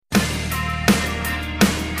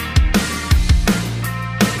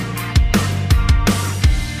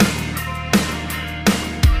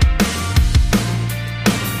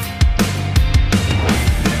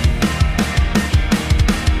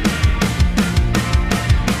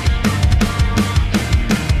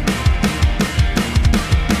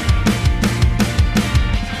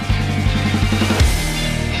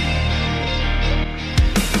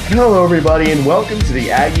Hello, everybody, and welcome to the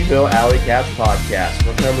Aggieville Alley Cats podcast.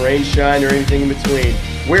 Where come rain, shine, or anything in between,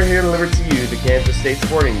 we're here to deliver to you the Kansas State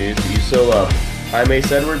sporting news that you so love. I'm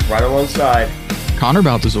Ace Edwards, right alongside Connor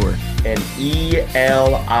Baltazar and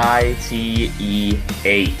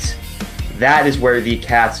ELITE8. That is where the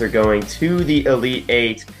Cats are going to the Elite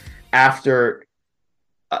Eight after,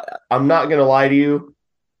 I'm not going to lie to you,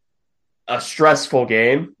 a stressful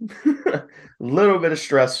game. Little bit of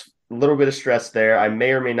stress there. I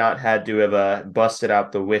may or may not had to have busted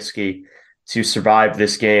out the whiskey to survive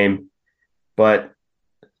this game, but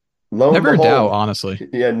lo and never behold, in doubt, honestly.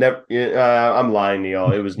 Yeah, never. I'm lying to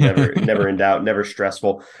y'all. It was never in doubt, never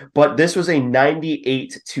stressful. But this was a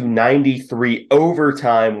 98-93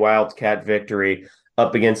 overtime Wildcat victory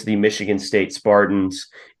up against the Michigan State Spartans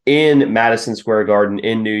in Madison Square Garden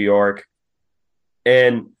in New York.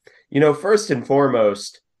 And first and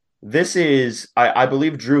foremost, this is, I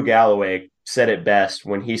believe Drew Galloway said it best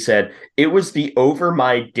when he said, it was the over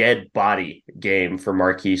my dead body game for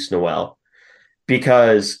Markquis Nowell.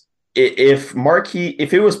 Because if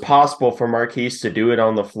it was possible for Markquis to do it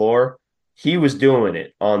on the floor, he was doing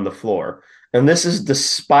it on the floor. And this is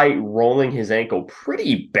despite rolling his ankle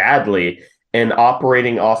pretty badly and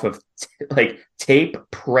operating off of tape,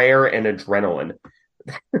 prayer, and adrenaline.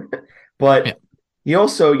 But yeah. He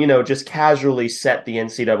also, just casually set the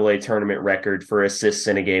NCAA tournament record for assists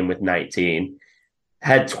in a game with 19,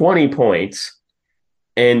 had 20 points,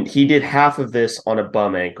 and he did half of this on a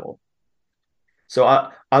bum ankle. So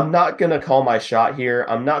I'm not going to call my shot here.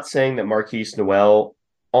 I'm not saying that Markquis Nowell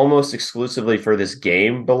almost exclusively for this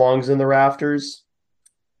game belongs in the rafters.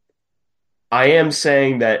 I am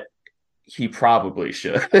saying that he probably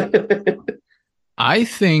should. I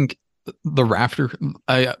think the rafter,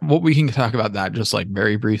 what we can talk about that just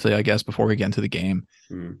very briefly, I guess, before we get into the game.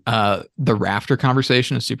 The rafter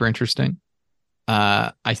conversation is super interesting.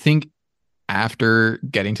 I think after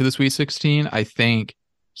getting to the Sweet 16, I think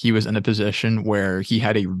he was in a position where he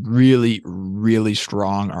had a really, really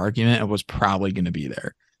strong argument and was probably going to be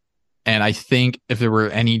there. And I think if there were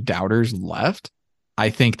any doubters left, I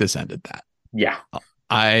think this ended that. Yeah.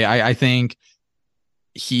 I think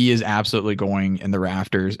he is absolutely going in the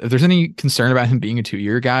rafters. If there's any concern about him being a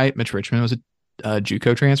 2-year guy, Mitch Richmond was a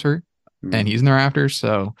JUCO transfer, and he's in the rafters,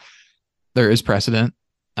 so there is precedent.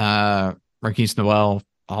 Markquis Nowell,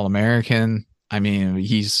 All-American. I mean,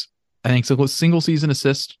 I think single season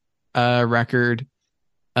assist record.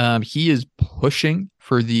 He is pushing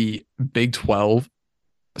for the Big 12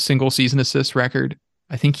 single season assist record.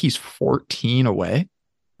 I think he's 14 away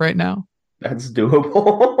right now. That's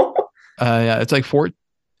doable. Yeah, it's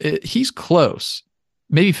he's close,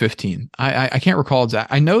 maybe 15. I can't recall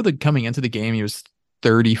exactly. I know that coming into the game, he was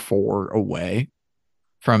 34 away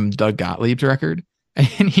from Doug Gottlieb's record, and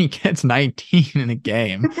he gets 19 in a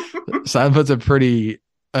game. So that puts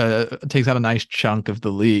takes out a nice chunk of the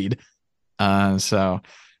lead. So,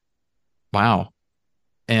 wow.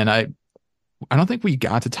 And I don't think we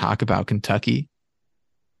got to talk about Kentucky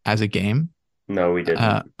as a game. No, we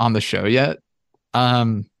didn't. On the show yet.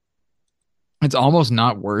 It's almost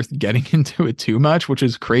not worth getting into it too much, which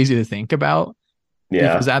is crazy to think about.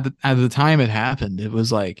 Yeah. Because at the time it happened, it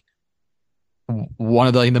was one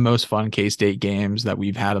of the most fun K-State games that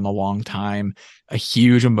we've had in a long time. A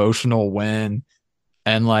huge emotional win.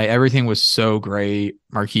 And everything was so great.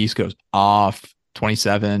 Markquis goes off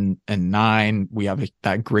 27-9. We have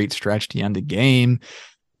that great stretch to end the game.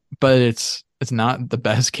 But it's not the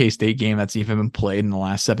best K-State game that's even been played in the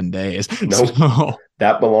last 7 days. Nope. So,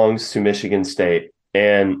 that belongs to Michigan State.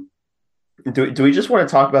 And do we just want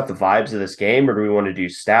to talk about the vibes of this game, or do we want to do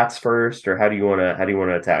stats first, or how do you want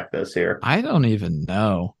to attack this here? I don't even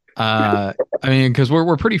know. I mean, because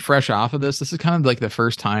we're pretty fresh off of this. This is kind of the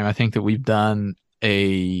first time I think that we've done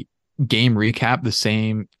a game recap the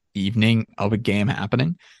same evening of a game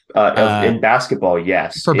happening. In basketball,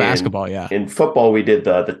 yes. For basketball, yeah. In football, we did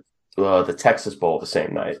the Texas Bowl the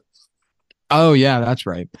same night. Oh yeah, that's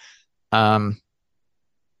right.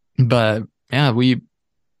 But yeah,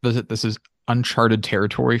 this is uncharted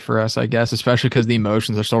territory for us, I guess, especially because the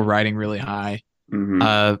emotions are still riding really high.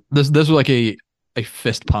 Mm-hmm. This was a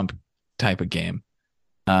fist pump type of game.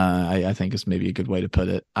 I think is maybe a good way to put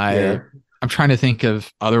it. I'm trying to think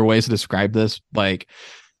of other ways to describe this, that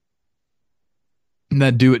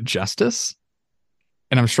do it justice.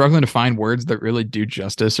 And I'm struggling to find words that really do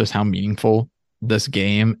justice just how meaningful this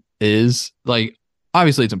game is.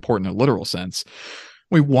 Obviously it's important in a literal sense.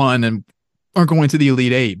 We won and are going to the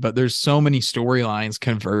Elite Eight, but there's so many storylines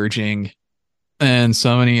converging and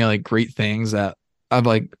so many great things that have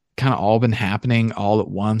kind of all been happening all at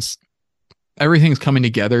once. everything's coming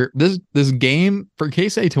together. This game for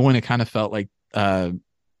K-State to win, it kind of felt like it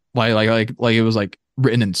was like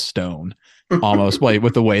written in stone almost, like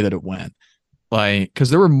with the way that it went. Like, because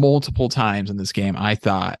there were multiple times in this game I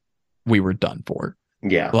thought we were done for.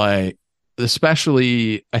 Yeah. Like,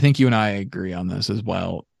 especially, I think you and I agree on this as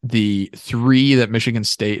well. The 3 that Michigan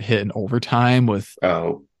State hit in overtime with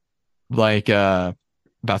like about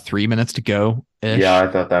 3 minutes to go. Yeah,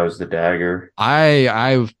 I thought that was the dagger.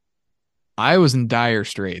 I was in dire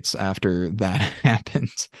straits after that happened.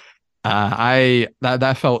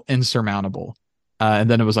 That felt insurmountable. And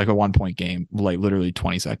then it was like a 1-point game, like literally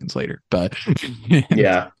 20 seconds later. But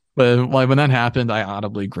yeah, but like when that happened, I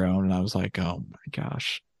audibly groaned and I was like, oh my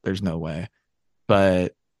gosh, there's no way.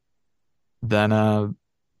 But then the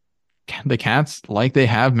Cats, like they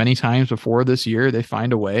have many times before this year, they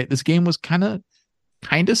find a way. This game was kind of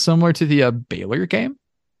similar to the Baylor game,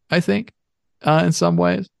 I think, in some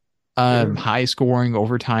ways. High scoring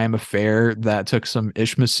overtime affair that took some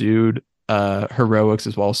Ish Massoud heroics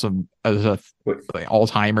as well as some like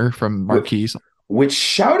all-timer from Marquise. Which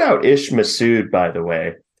shout out Ish Massoud, by the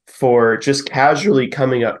way, for just casually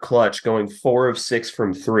coming up clutch, going 4 of 6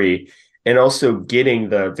 from 3, and also getting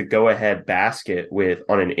the go-ahead basket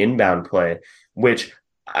on an inbound play, which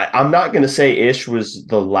I'm not going to say Ish was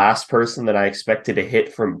the last person that I expected to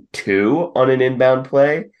hit from 2 on an inbound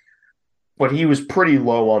play, but he was pretty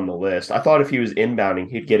low on the list. I thought if he was inbounding,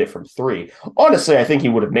 he'd get it from 3. Honestly, I think he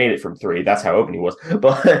would have made it from 3. That's how open he was.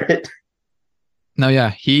 But no, yeah,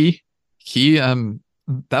 he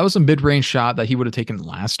that was a mid-range shot that he would have taken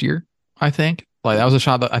last year, I think. Like that was a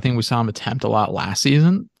shot that I think we saw him attempt a lot last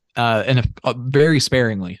season, and very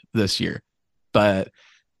sparingly this year. But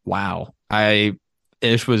wow,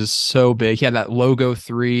 Ish was so big. He had that logo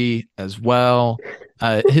 3 as well.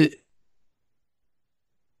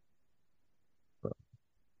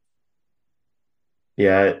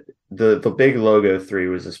 Yeah, the big logo 3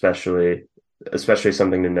 was especially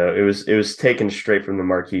something to note. It was taken straight from the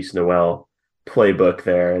Marquise Noel playbook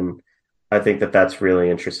there, and I think that's really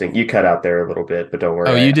interesting. You cut out there a little bit, but don't worry.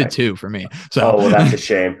 Oh, you did too for me. So well, that's a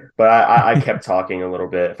shame. But I kept talking a little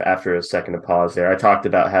bit after a second of pause there. I talked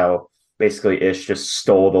about how basically Ish just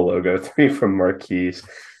stole the logo 3 from Marquise.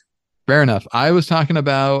 Fair enough. I was talking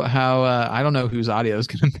about how I don't know whose audio is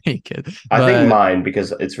going to make it. I think mine,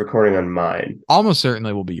 because it's recording on mine. Almost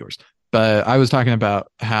certainly will be yours. But I was talking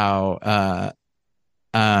about how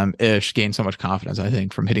Ish gained so much confidence, I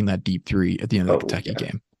think, from hitting that deep 3 at the end of the Kentucky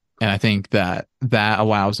game. And I think that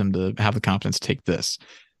allows him to have the confidence to take this.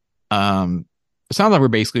 It sounds like we're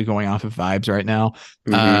basically going off of vibes right now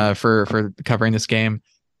for covering this game.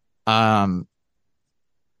 How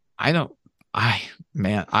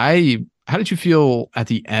did you feel at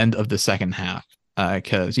the end of the second half?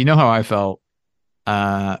 Because you know how I felt,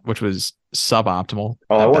 which was suboptimal.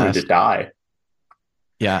 Oh, I wanted to die.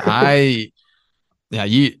 Yeah, you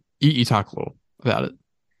talk a little about it.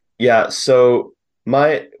 Yeah, so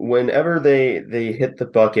whenever they hit the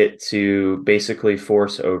bucket to basically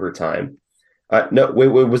force overtime. No, wait,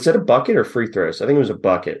 was it a bucket or free throws? I think it was a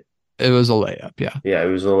bucket. It was a layup, yeah. Yeah, it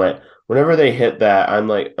was a layup. Whenever they hit that, I'm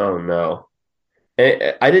like, oh no.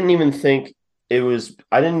 And I didn't even think because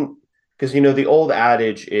the old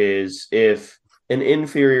adage is if an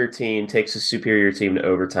inferior team takes a superior team to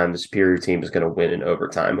overtime, the superior team is going to win in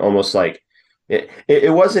overtime. Almost like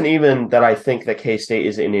it wasn't even that I think that K-State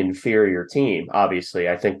is an inferior team. Obviously,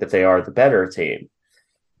 I think that they are the better team.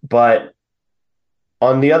 But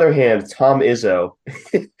on the other hand, Tom Izzo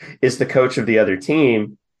is the coach of the other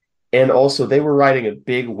team. And also, they were riding a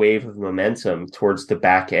big wave of momentum towards the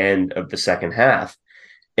back end of the second half.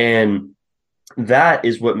 And that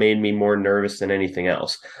is what made me more nervous than anything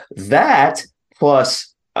else. That,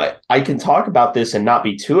 plus, I can talk about this and not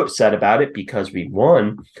be too upset about it because we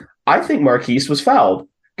won. I think Marquise was fouled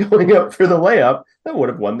going up for the layup that would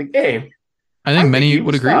have won the game. I think many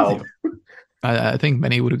would agree with you. I think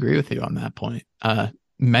many would agree with you on that point.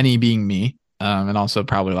 Many being me, and also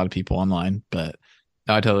probably a lot of people online, but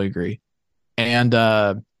I totally agree. And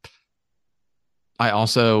I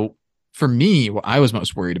also, for me, what I was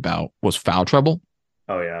most worried about was foul trouble.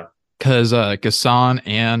 Oh, yeah. Because Gasson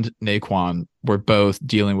and Naquan were both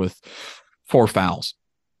dealing with 4 fouls.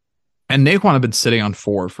 And Naquan had been sitting on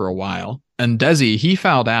 4 for a while. And Desi, he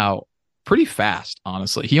fouled out pretty fast,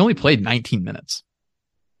 honestly. He only played 19 minutes.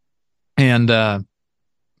 And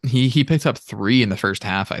he picked up 3 in the first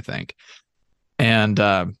half, I think. And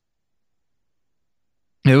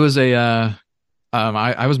it was I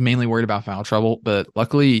was mainly worried about foul trouble, but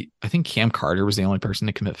luckily I think Cam Carter was the only person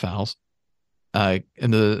to commit fouls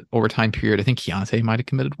in the overtime period. I think Keontae might have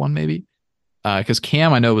committed one maybe. Because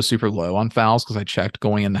Cam, I know, was super low on fouls because I checked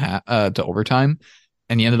going into to overtime,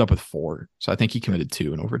 and he ended up with 4. So I think he committed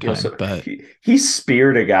 2 in overtime. So But he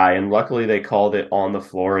speared a guy, and luckily they called it on the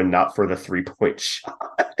floor and not for the 3-point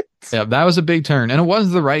shot. yeah, that was a big turn, and it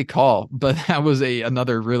was the right call. But that was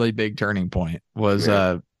another really big turning point. Was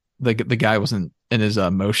Yeah. the guy wasn't in his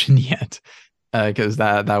motion yet, because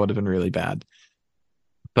that would have been really bad.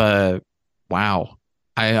 But wow,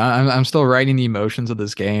 I'm still writing the emotions of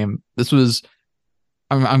this game. This was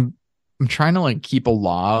I'm trying to like keep a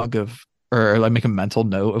log of, or like make a mental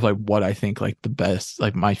note of like what I think like the best,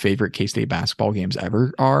 like my favorite K-State basketball games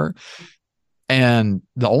ever are. And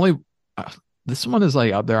the only this one is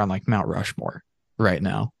like up there on like Mount Rushmore right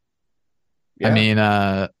now. I Yeah. mean,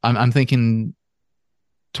 I'm thinking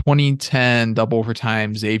 2010 double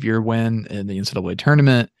overtime Xavier win in the NCAA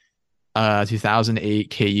tournament, 2008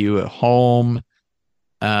 KU at home.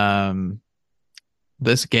 Um,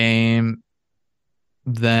 this game,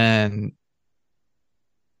 then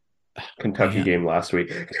Kentucky man, game last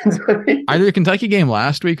week. either the Kentucky game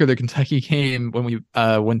last week or the Kentucky game when we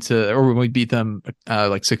went to, or when we beat them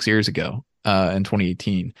like 6 years ago in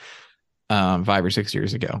 2018, 5 or 6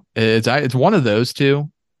 years ago. It's one of those two.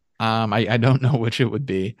 I don't know which it would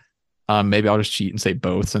be. Maybe I'll just cheat and say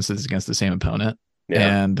both since it's against the same opponent.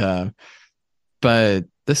 Yeah. And but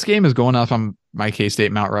this game is going up on my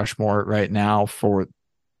K-State Mount Rushmore right now for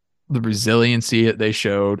the resiliency that they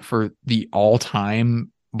showed, for the all-time,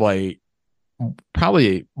 like,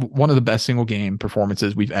 probably one of the best single game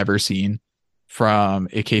performances we've ever seen from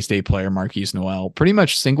a K-State player, Marquise Noel, pretty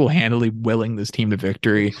much single-handedly willing this team to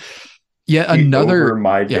victory. Yet another over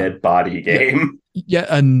my dead body game. Yet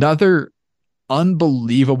another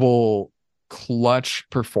unbelievable clutch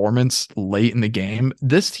performance late in the game.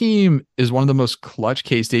 This team is one of the most clutch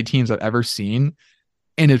K-State teams I've ever seen.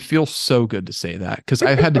 And it feels so good to say that because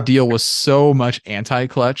I've had to deal with so much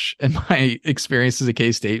anti-clutch in my experience as a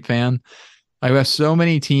K-State fan. I've had so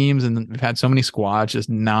many teams and we've had so many squads just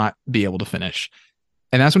not be able to finish.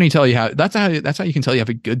 And that's when you tell you that's how you can tell you have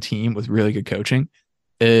a good team with really good coaching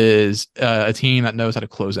is a team that knows how to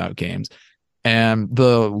close out games. And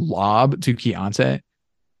the lob to Keontae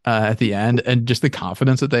at the end, and just the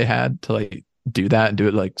confidence that they had to like do that and do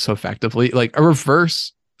it like so effectively, like a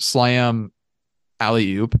reverse slam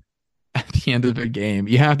alley-oop at the end of a game.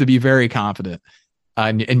 You have to be very confident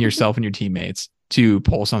in yourself and your teammates to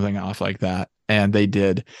pull something off like that, and they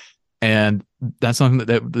did. And that's something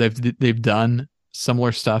that they've done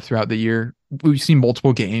similar stuff throughout the year. We've seen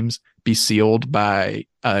multiple games be sealed by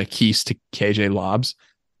Keys to KJ lobs.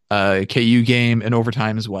 KU game in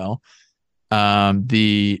overtime as well.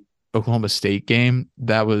 The Oklahoma State game,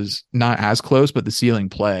 that was not as close, but the sealing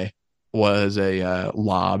play was a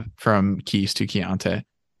lob from Keys to Keontae.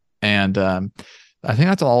 And I think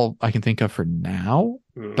that's all I can think of for now.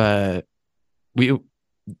 But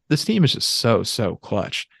this team is just so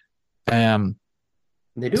clutch. They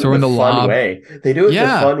do it in a fun way. They do it in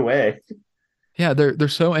a fun way. Yeah, they're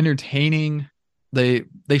so entertaining. They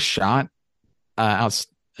shot out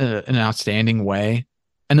in an outstanding way.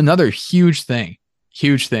 And another huge thing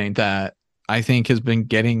that I think has been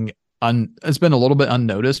getting it's been a little bit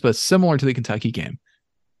unnoticed, but similar to the Kentucky game,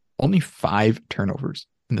 only 5 turnovers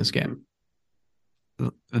in this game.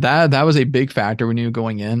 That was a big factor we knew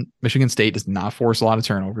going in. Michigan State does not force a lot of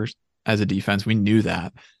turnovers as a defense. We knew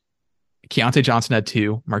that. Keontae Johnson had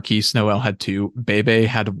 2. Marquise Noel had 2. Bebe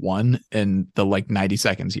had 1 in the 90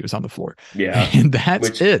 seconds he was on the floor. Yeah. And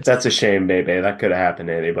that's it. That's a shame, Bebe. That could have happened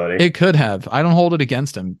to anybody. It could have. I don't hold it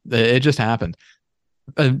against him. It just happened.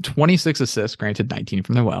 26 assists, granted 19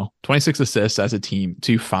 from Noel. 26 assists as a team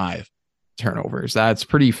to 5 turnovers. That's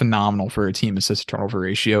pretty phenomenal for a team assist to turnover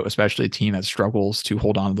ratio, especially a team that struggles to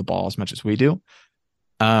hold on to the ball as much as we do.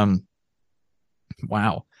 Wow.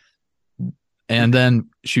 And then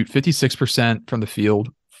shoot 56% from the field,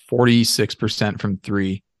 46% from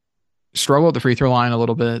 3. Struggle at the free throw line a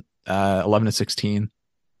little bit, 11 to 16,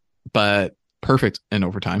 but perfect in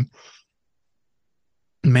overtime.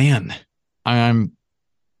 Man, I'm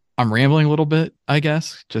rambling a little bit, I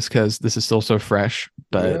guess, just because this is still so fresh,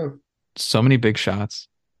 but so many big shots.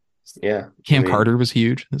 Yeah. Cam Carter was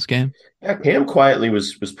huge this game. Yeah, Cam quietly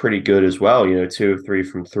was pretty good as well, 2 of 3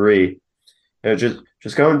 from 3.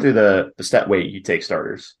 Just going through the stat. Wait, you take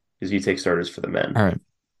starters because you take starters for the men. All right.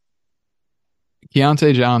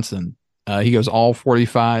 Keontae Johnson, he goes all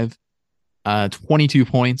 45, 22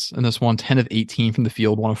 points in this one, 10 of 18 from the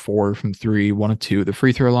field, 1 of 4 from 3, 1 of 2 the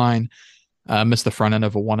free throw line. Missed the front end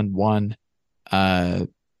of a 1-and-1.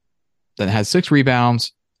 Then had 6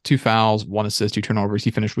 rebounds, 2 fouls, 1 assist, 2 turnovers.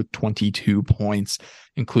 He finished with 22 points,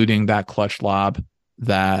 including that clutch lob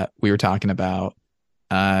that we were talking about,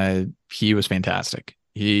 he was fantastic.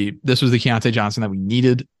 This was the Keontae Johnson that we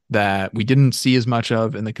needed, that we didn't see as much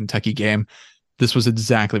of in the Kentucky game. This was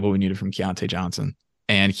exactly what we needed from Keontae Johnson.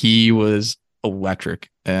 And he was electric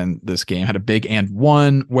in this game. Had a big and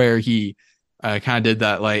one where he kind of did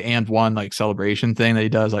that like and one like celebration thing that he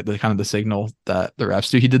does, like the kind of the signal that the refs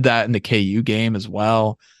do. He did that in the KU game as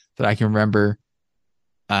well that I can remember.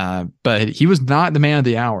 But he was not the man of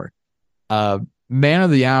the hour. Man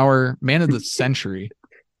of the hour, man of the century,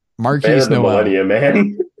 Markquis Nowell.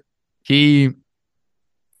 Man. It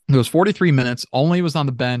was 43 minutes, only was on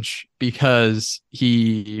the bench because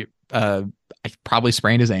he probably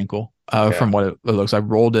sprained his ankle from what it looks like.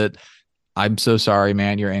 Rolled it. I'm so sorry,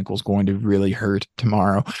 man. Your ankle's going to really hurt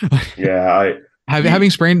tomorrow. Yeah.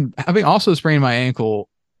 Having also sprained my ankle,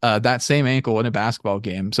 that same ankle in a basketball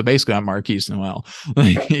game. So basically I'm Markquis Nowell.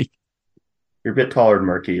 You're a bit taller than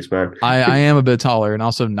Markquis, man. I am a bit taller and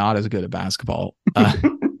also not as good at basketball.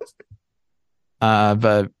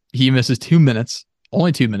 But he misses 2 minutes.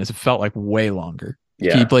 Only 2 minutes. It felt like way longer.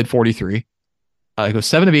 Yeah. He played 43. He goes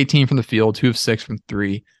 7 of 18 from the field, 2 of 6 from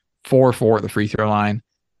 3, 4-4 at the free throw line,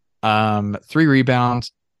 3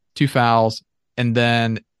 rebounds, 2 fouls, and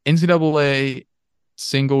then NCAA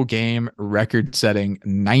single game record setting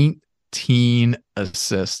 19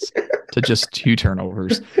 assists to just 2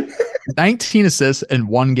 turnovers. 19 assists in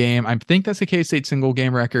one game. I think that's the K-State single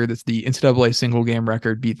game record. That's the NCAA single game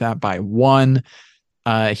record. Beat that by 1.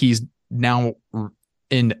 He's now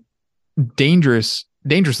in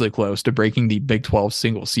dangerously close to breaking the Big 12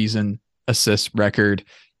 single season assist record.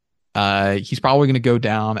 He's probably going to go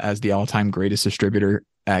down as the all-time greatest distributor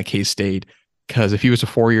at K-State, because if he was a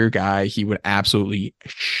 4-year guy, he would absolutely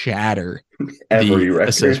shatter the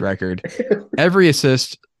assist record. Every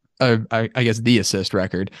assist, I guess the assist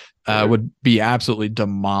record, would be absolutely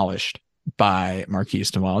demolished by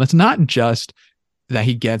Markquis Nowell. And it's not just that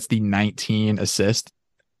he gets the 19 assists,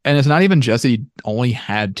 and it's not even just that he only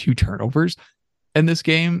had 2 turnovers in this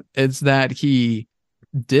game. It's that he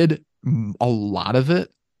did a lot of it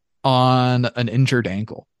on an injured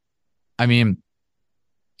ankle. I mean,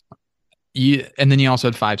 and then he also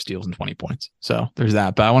had 5 steals and 20 points. So there's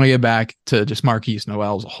that. But I want to get back to just Markquis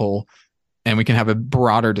Nowell as a whole, and we can have a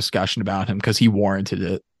broader discussion about him because he warranted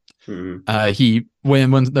it. Mm-hmm.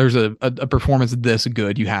 When there's a performance this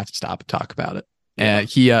good, you have to stop and talk about it. And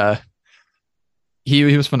he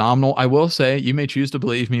was phenomenal. I will say, you may choose to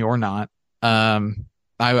believe me or not.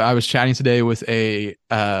 I was chatting today with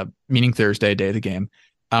meaning Thursday, day of the game,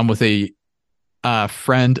 with a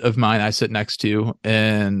friend of mine I sit next to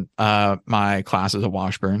in my classes at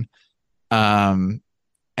Washburn. And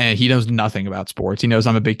he knows nothing about sports. He knows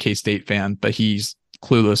I'm a big K-State fan, but he's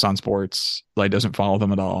clueless on sports, like doesn't follow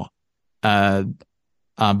them at all.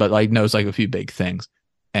 But like knows like a few big things.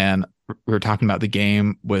 And we were talking about the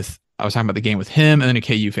game I was talking about the game with him and then a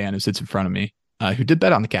KU fan who sits in front of me, who did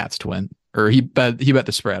bet on the Cats to win, or he bet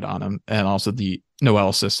the spread on him and also the Nowell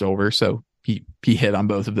assist over. So he hit on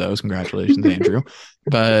both of those. Congratulations, Andrew.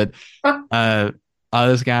 But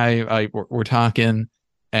this guy, we're talking,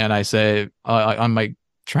 and I say, I'm like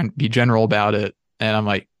trying to be general about it, and I'm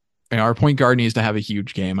like, our point guard needs to have a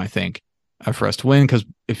huge game, I think, for us to win, because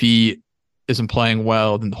if he isn't playing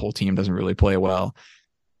well, then the whole team doesn't really play well.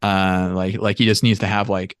 Like he just needs to have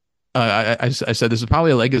like. I said this is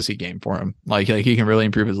probably a legacy game for him. Like he can really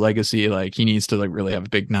improve his legacy. Like he needs to like really have a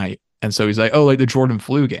big night. And so he's like, oh, like the Jordan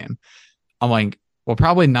flu game. I'm like, well,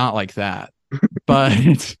 probably not like that, but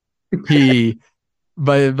he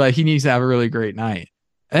needs to have a really great night.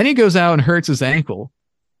 And then he goes out and hurts his ankle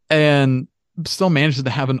and still manages to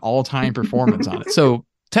have an all-time performance on it. So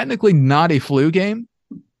technically not a flu game,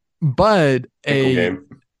 but a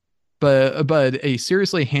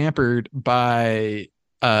seriously hampered by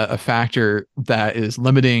a factor that is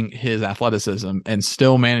limiting his athleticism and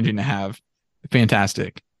still managing to have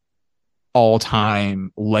fantastic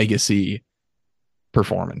all-time legacy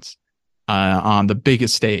performance on the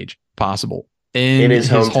biggest stage possible in his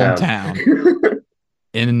hometown.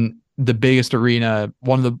 In the biggest arena,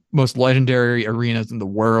 one of the most legendary arenas in the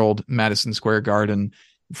world, Madison Square Garden,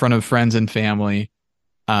 in front of friends and family.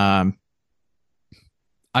 I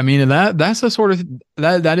mean, that's a sort of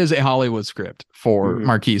that is a Hollywood script for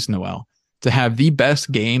Markquis Nowell to have the best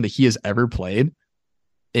game that he has ever played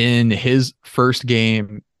in his first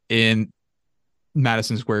game in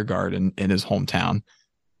Madison Square Garden in his hometown.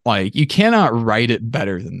 Like, you cannot write it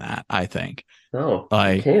better than that, I think. No,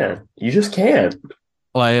 you can't. You just can't.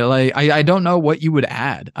 I don't know what you would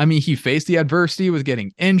add. I mean, he faced the adversity with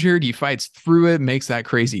getting injured. He fights through it, makes that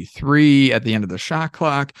crazy 3 at the end of the shot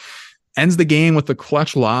clock, ends the game with the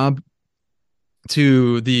clutch lob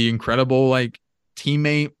to the incredible like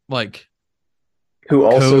teammate, like who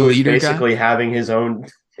also is co-leader guy. basically having his own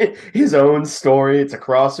story. It's a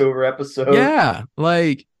crossover episode. Yeah,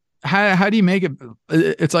 like how do you make it?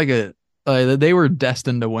 It's like they were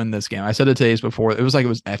destined to win this game. I said it to Ace before. It was like it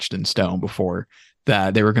was etched in stone before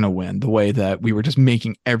that they were going to win. The way that we were just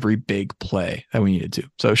making every big play that we needed to.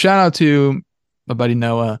 So shout out to my buddy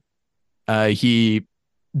Noah. He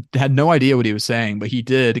had no idea what he was saying, but he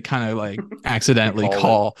did kind of like accidentally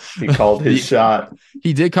call. He called his shot.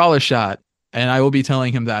 He did call a shot, and I will be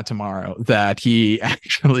telling him that tomorrow that he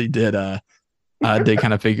actually did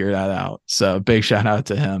kind of figure that out. So big shout out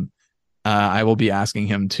to him. I will be asking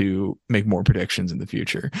him to make more predictions in the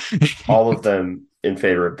future. All of them in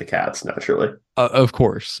favor of the Cats, naturally. Of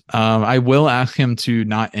course. I will ask him to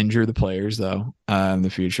not injure the players though in the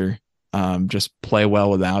future. Just play well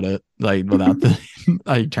without it, like without the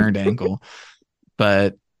like turned ankle.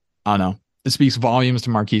 But I don't know. It speaks volumes to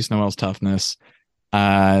Marquise Noel's toughness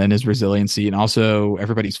and his resiliency, and also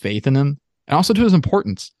everybody's faith in him, and also to his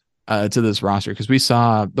importance to this roster, because we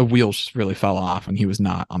saw the wheels just really fell off when he was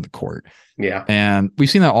not on the court. Yeah. And we've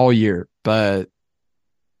seen that all year, but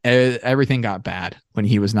everything got bad when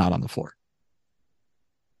he was not on the floor.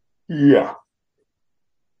 Yeah.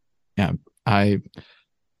 Yeah.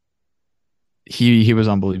 He was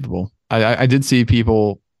unbelievable. I did see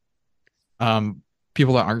people that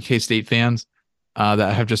aren't K-State fans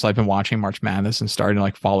that have just like been watching March Madness and starting to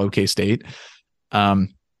like follow K-State.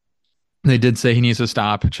 They did say he needs to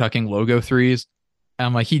stop chucking logo threes.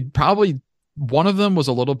 And like one of them was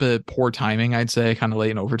a little bit poor timing, I'd say, kind of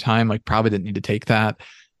late in overtime. Like probably didn't need to take that.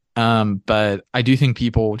 But I do think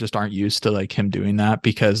people just aren't used to like him doing that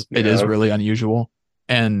because it is really unusual.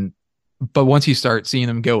 But once you start seeing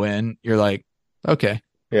them go in, you're like, okay.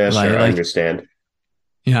 Yeah, sure, I understand.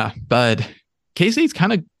 Yeah, but K-State's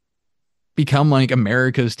kind of become like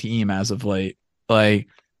America's team as of late. Like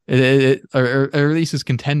or at least is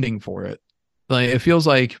contending for it. Like it feels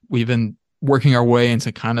like we've been working our way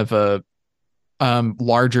into kind of a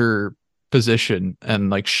larger position and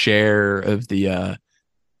like share of the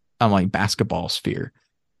like basketball sphere.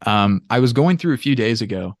 I was going through a few days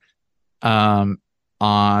ago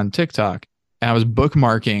on TikTok, and I was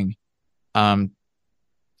bookmarking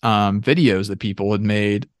videos that people had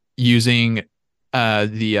made using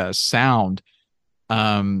the sound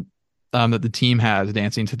that the team has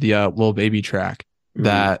dancing to the Lil Baby track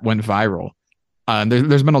that went viral.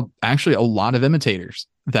 There's been actually a lot of imitators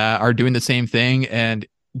that are doing the same thing and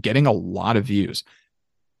getting a lot of views.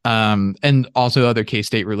 And also other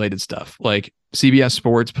K-State related stuff. Like CBS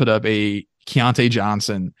Sports put up a Keontae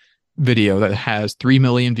Johnson video that has 3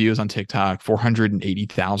 million views on TikTok,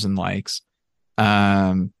 480,000 likes.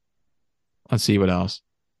 Let's see what else.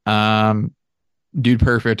 Dude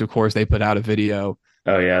Perfect, of course, they put out a video.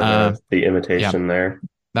 Oh yeah, the imitation there.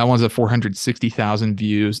 That one's at 460,000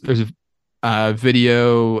 views. There's a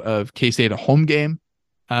video of K-State at a home game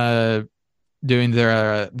doing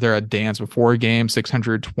their dance before a game,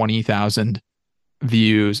 620,000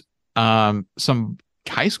 views. Some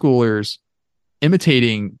high schoolers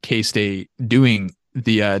imitating K-State doing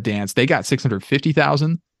the dance, they got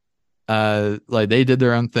 650,000. Like they did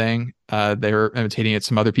their own thing. They were imitating it.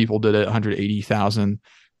 Some other people did it, 180,000.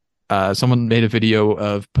 Someone made a video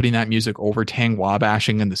of putting that music over Tang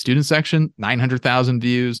Wabashing in the student section, 900,000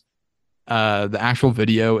 views. The actual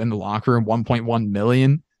video in the locker room, 1.1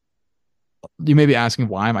 million. You may be asking,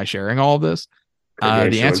 why am I sharing all of this?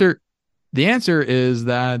 The answer is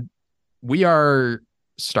that we are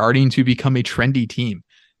starting to become a trendy team.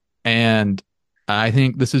 And I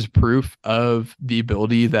think this is proof of the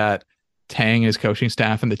ability that Tang and his coaching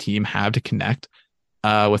staff and the team have to connect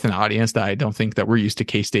with an audience that I don't think that we're used to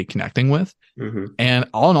K-State connecting with. Mm-hmm. And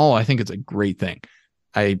all in all, I think it's a great thing.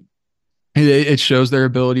 It shows their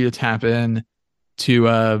ability to tap in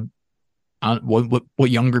to what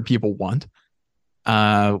younger people want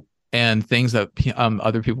and things that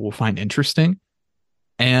other people will find interesting.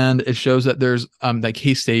 And it shows that there's that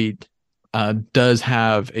K-State does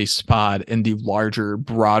have a spot in the larger,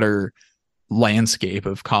 broader landscape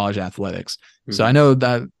of college athletics. Mm-hmm. So I know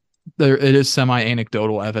that it is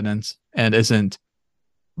semi-anecdotal evidence and isn't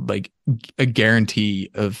like a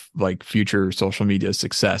guarantee of like future social media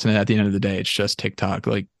success. And at the end of the day, it's just TikTok.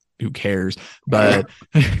 Like, who cares? But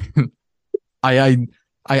I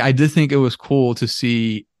did think it was cool to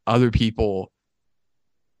see other people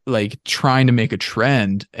like trying to make a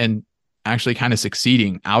trend and actually kind of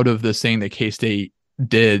succeeding out of this thing that K-State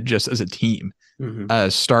did just as a team,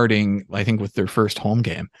 starting, I think, with their first home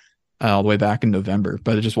game all the way back in November,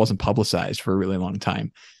 but it just wasn't publicized for a really long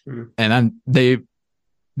time. Mm-hmm. And then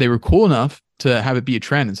they were cool enough to have it be a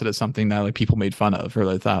trend instead of something that like people made fun of or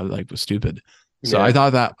they thought like was stupid. So Yeah. I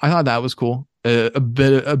thought that was cool. A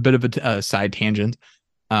bit of a side tangent,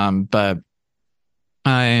 but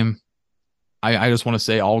I just want to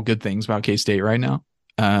say all good things about K-State right now.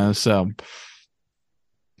 So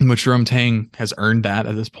which Jerome Tang has earned that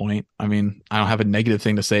at this point. I mean, I don't have a negative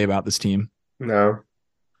thing to say about this team. No,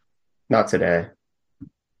 not today.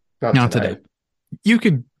 Not today. You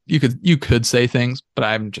could say things, but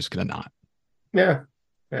I'm just gonna not. Yeah,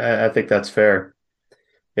 I think that's fair.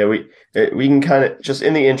 Yeah, we can kind of just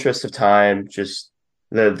in the interest of time, just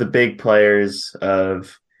the big players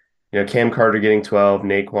of Cam Carter getting 12,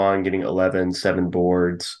 Naquan getting 11, 7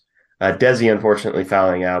 boards. Desi unfortunately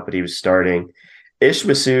fouling out, but he was starting. Ish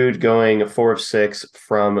Masood going 4 of 6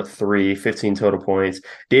 from 3, 15 total points.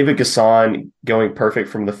 David Gasson going perfect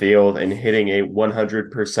from the field and hitting a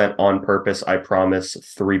 100% on purpose, I promise,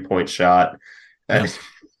 3-point shot. Yeah.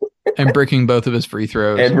 And breaking both of his free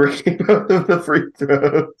throws. And breaking both of the free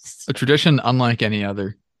throws. A tradition unlike any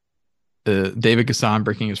other. David Gasson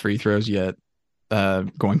breaking his free throws, yet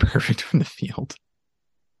going perfect from the field.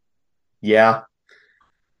 Yeah.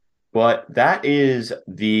 But that is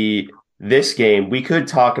this game. We could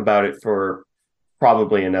talk about it for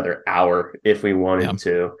probably another hour if we wanted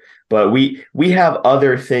to. But we have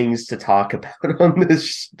other things to talk about on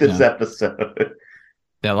this episode.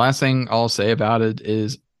 The last thing I'll say about it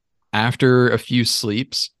is after a few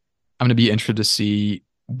sleeps, I'm going to be interested to see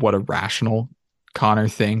what a rational Connor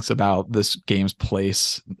thinks about this game's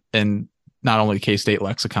place and not only K-State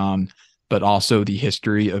lexicon, but also the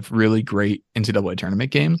history of really great NCAA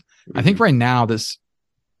tournament games. Mm-hmm. I think right now this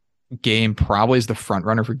game probably is the front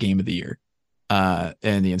runner for game of the year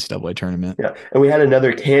in the NCAA tournament. Yeah, and we had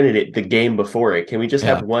another candidate the game before it. Can we just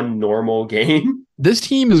have one normal game? This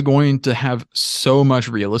team is going to have so much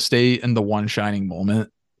real estate in the one shining moment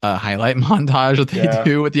highlight montage that they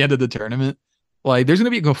do at the end of the tournament. Like there's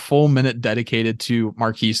going to be a full minute dedicated to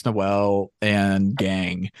Marquise Noel and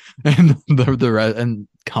gang and and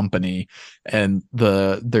company and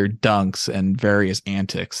their dunks and various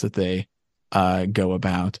antics that they go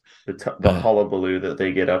about. The hullabaloo that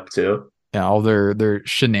they get up to. Yeah, all their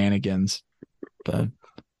shenanigans. But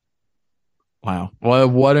wow,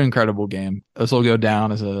 what an incredible game! This will go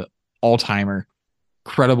down as a all-timer.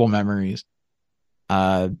 Incredible memories.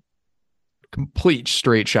 Complete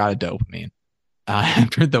straight shot of dopamine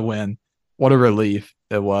after the win. What a relief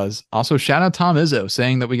it was. Also, shout out Tom Izzo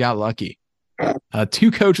saying that we got lucky.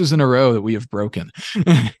 2 coaches in a row that we have broken.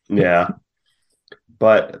 Yeah,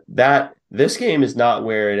 but this game is not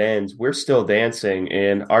where it ends. We're still dancing,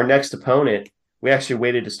 and our next opponent. We actually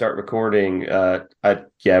waited to start recording. It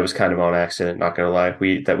was kind of on accident. Not gonna lie,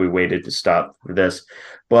 we waited to stop for this,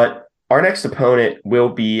 but our next opponent will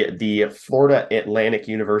be the Florida Atlantic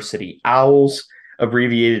University Owls,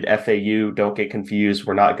 abbreviated FAU. Don't get confused.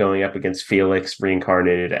 We're not going up against Felix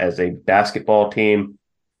reincarnated as a basketball team.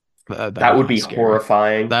 That would be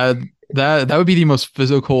horrifying. That would be the most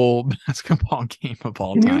physical basketball game of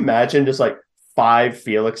all time. Can you imagine just like 5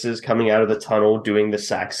 Felixes coming out of the tunnel doing the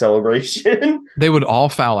sack celebration? They would all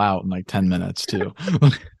foul out in like 10 minutes too.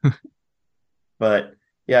 But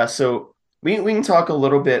yeah, so we can talk a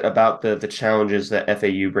little bit about the challenges that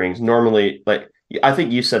FAU brings. Normally, like I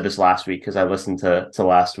think you said this last week because I listened to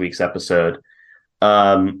last week's episode.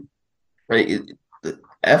 FAU,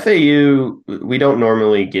 we don't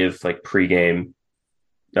normally give like pregame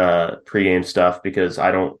stuff because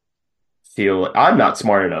I don't feel I'm not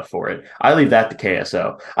smart enough for it. I leave that to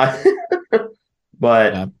KSO.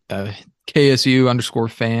 But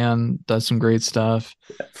KSU_fan does some great stuff.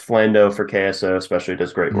 Flando for KSO especially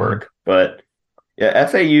does great work. But yeah,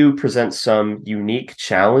 FAU presents some unique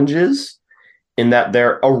challenges in that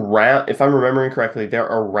they're around, if I'm remembering correctly, they're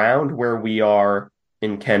around where we are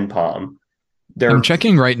in KenPom. I'm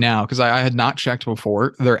checking right now because I had not checked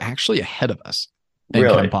before. They're actually ahead of us in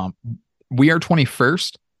KenPom. We are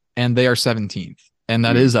 21st and they are 17th. And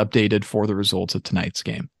that is updated for the results of tonight's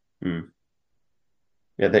game.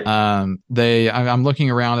 Yeah, I'm looking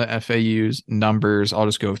around at FAU's numbers. I'll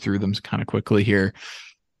just go through them kind of quickly here.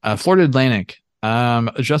 Florida Atlantic,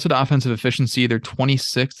 adjusted offensive efficiency, they're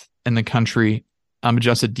 26th in the country.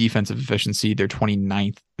 Adjusted defensive efficiency, they're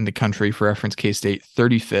 29th in the country. For reference, K-State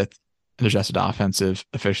 35th in adjusted offensive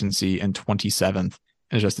efficiency and 27th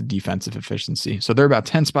in adjusted defensive efficiency. So they're about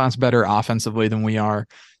 10 spots better offensively than we are,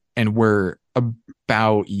 and we're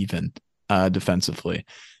about even defensively.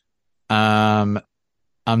 Then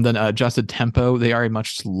adjusted tempo, they are a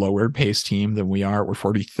much slower paced team than we are. We're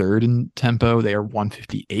 43rd in tempo. They are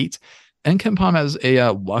 158. And KenPom has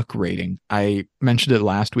a luck rating. I mentioned it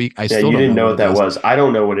last week. You didn't know what that was. I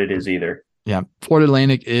don't know what it is either. Yeah. Florida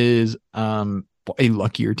Atlantic is a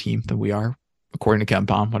luckier team than we are, according to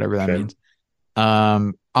KenPom, whatever that Okay. means.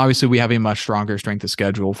 Obviously, we have a much stronger strength of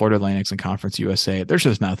schedule. Florida Atlantic's in Conference USA. There's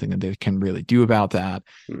just nothing that they can really do about that.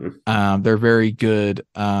 Mhm. They're very good.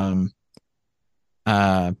 Uh,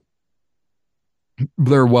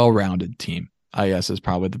 they're a well-rounded team, I guess is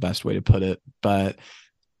probably the best way to put it. But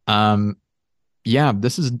um, yeah,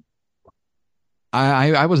 this is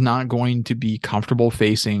I was not going to be comfortable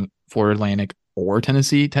facing Florida Atlantic or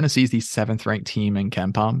Tennessee. Tennessee is the seventh ranked team in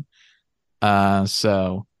KenPom.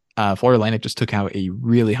 Florida Atlantic just took out a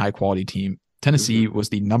really high quality team. Tennessee Mhm. was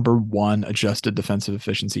the number one adjusted defensive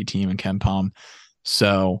efficiency team in KenPom.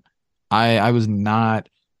 So I was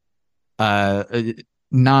uh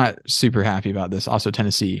not super happy about this. Also,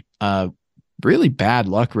 Tennessee, really bad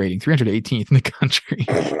luck rating, 318th in the country.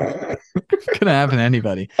 Could happen to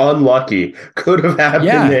anybody. Unlucky. Could have happened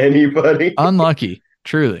Yeah, to anybody. unlucky,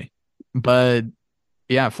 truly. But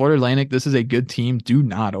yeah, Florida Atlantic, this is a good team. Do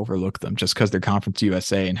not overlook them just because they're Conference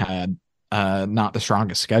USA and had not the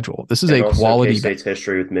strongest schedule. This is And a also quality. K-State's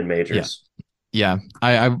history with mid Yeah, majors. yeah.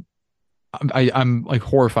 I'm like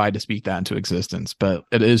horrified to speak that into existence, but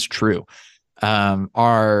it is true.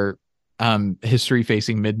 Our history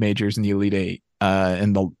facing mid majors in the Elite Eight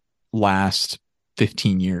in the last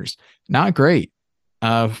 15 years, not great.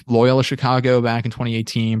 Loyola Chicago back in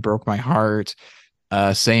 2018 broke my heart.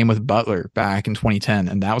 Same with Butler back in 2010,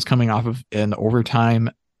 and that was coming off of an overtime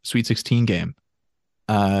Sweet 16 game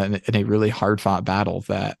in a really hard fought battle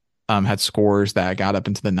that had scores that got up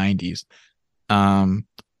into the 90s. Um,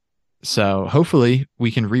 so hopefully we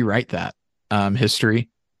can rewrite that history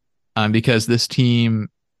because this team,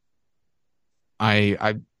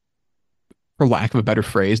 I, for lack of a better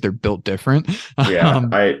phrase, they're built different.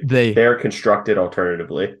 Yeah, They, they're constructed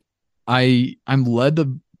alternatively. I'm led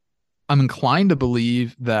to I'm inclined to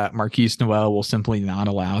believe that Marquise Noel will simply not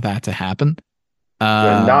allow that to happen.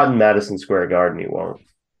 Yeah, Uh, not in Madison Square Garden, you won't.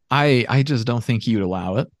 I just don't think he would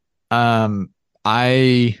allow it. Um,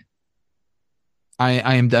 I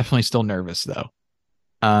I am definitely still nervous though.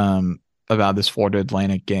 About this Florida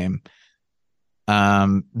Atlantic game.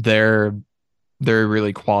 They're a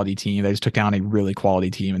really quality team. They just took down a really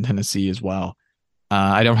quality team in Tennessee as well.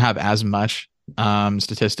 I don't have as much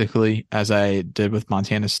statistically as I did with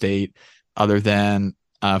Montana State, other than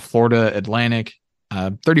Florida Atlantic,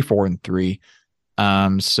 34-3.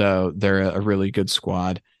 So they're a really good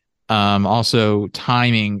squad. Also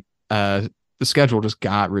timing, the schedule just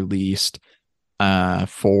got released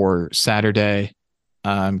for Saturday.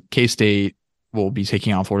 K-State will be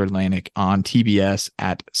taking on Florida Atlantic on TBS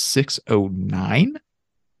at 6:09.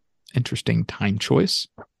 Interesting time choice.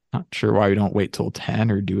 Not sure why we don't wait till 10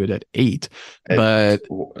 or do it at 8. But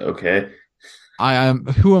Okay. I am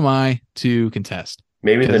who am I to contest?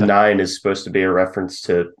 Maybe the Because 9 is supposed to be a reference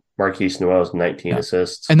to Marquise Noel's 19 yeah.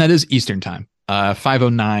 assists. And that is Eastern time.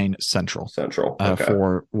 5:09 Central. Central. Okay.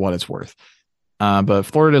 For what it's worth. But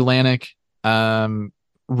Florida Atlantic,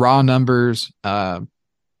 raw numbers,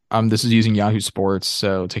 this is using Yahoo Sports,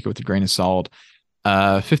 so take it with a grain of salt.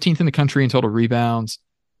 15th in the country in total rebounds.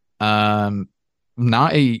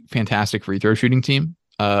 Not a fantastic free throw shooting team,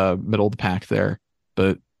 middle of the pack there,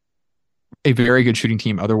 but a very good shooting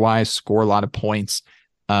team otherwise. Score a lot of points,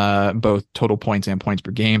 both total points and points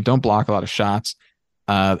per game. Don't block a lot of shots.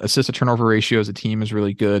 Assist to turnover ratio as a team is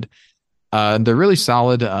really good. They're really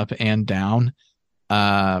solid up and down.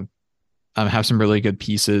 Have some really good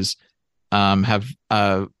pieces. Have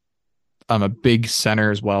a big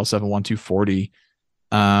center as well, 7'1", 240.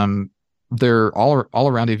 They're all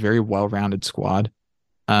around a very well-rounded squad.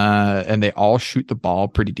 And they all shoot the ball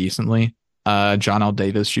pretty decently. John L.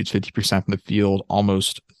 Davis shoots 50% from the field,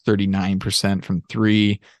 almost 39% from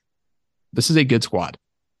three. This is a good squad.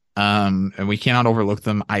 And we cannot overlook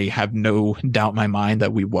them. I have no doubt in my mind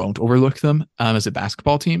that we won't overlook them as a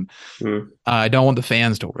basketball team. I don't want the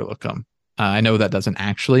fans to overlook them. I know that doesn't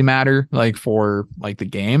actually matter, like for like the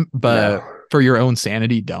game, but No. for your own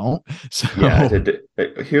sanity, don't. So Yeah.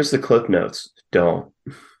 Here's the clip notes. Don't.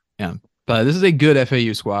 yeah, but this is a good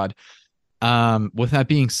FAU squad. With that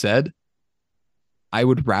being said, I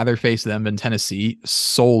would rather face them than Tennessee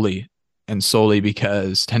solely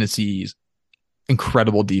because Tennessee's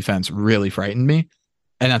incredible defense really frightened me,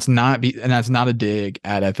 and that's not a dig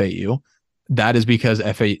at FAU. That is because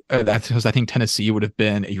that's because I think Tennessee would have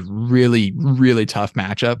been a really, really tough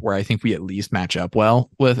matchup where I think we at least match up well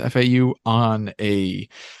with FAU on a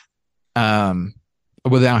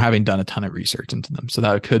without having done a ton of research into them. So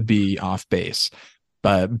that could be off base.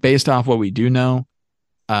 But based off what we do know,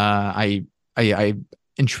 I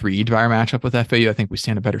intrigued by our matchup with FAU. I think we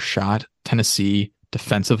stand a better shot. Tennessee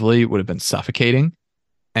defensively would have been suffocating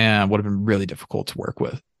and would have been really difficult to work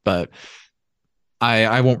with. But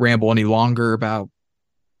I won't ramble any longer about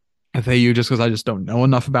FAU just because I just don't know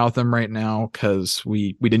enough about them right now, because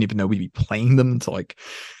we didn't even know we'd be playing them until like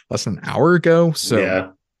less than an hour ago. So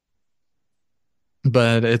yeah,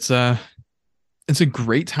 but it's a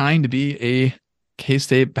great time to be a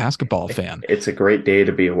K-State basketball fan. it's a great day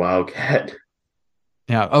to be a Wildcat.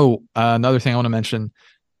 Yeah. Oh, another thing I want to mention,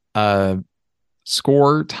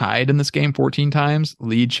 score tied in this game 14 times,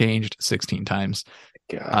 lead changed 16 times.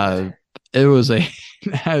 God. It was a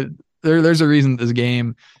there's a reason this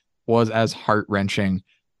game was as heart-wrenching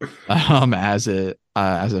as it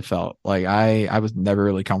felt. Like I was never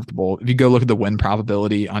really comfortable. If you go look at the win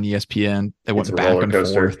probability on ESPN, it went back and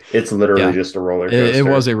forth. It's literally just a roller coaster. It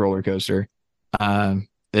was a roller coaster.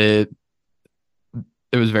 It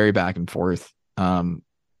was very back and forth.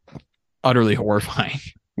 Utterly horrifying.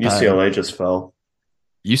 UCLA just fell.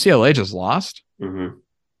 UCLA just lost? Mm-hmm.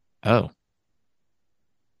 Oh.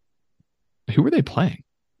 Who were they playing?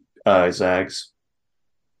 Zags.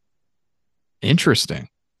 Interesting.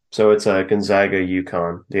 So it's Gonzaga,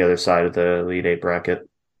 UConn, the other side of the Elite Eight bracket.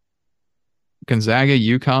 Gonzaga,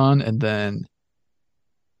 UConn, and then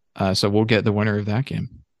so we'll get the winner of that game.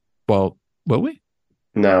 Well, will we?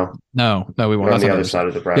 No, we won't. We're on the other side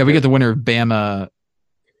of the bracket. Yeah, we get the winner of Bama.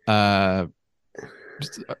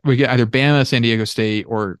 We get either Bama, San Diego State,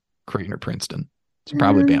 or Creighton or Princeton. So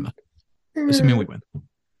probably Bama, assuming we win.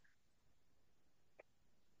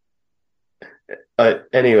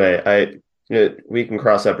 Anyway, we can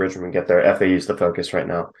cross that bridge when we get there. FAU's the focus right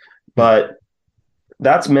now. But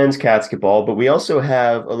that's men's basketball. But we also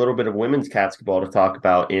have a little bit of women's basketball to talk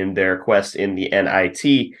about in their quest in the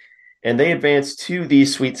NIT. And they advanced to the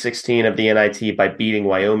Sweet 16 of the NIT by beating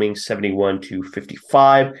Wyoming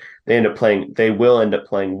 71-55. They will end up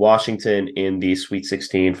playing Washington in the Sweet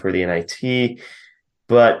 16 for the NIT.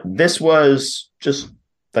 But this was just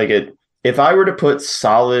like if I were to put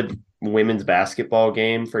solid women's basketball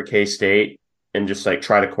game for K-State and just like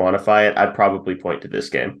try to quantify it, I'd probably point to this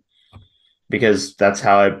game, because that's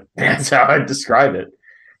how I describe it.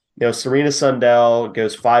 You know, Serena Sundell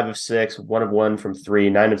goes 5 of 6, 1 of 1 from 3,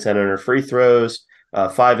 9 of 10 on her free throws,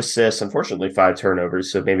 5 assists, unfortunately 5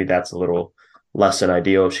 turnovers. So maybe that's a little less than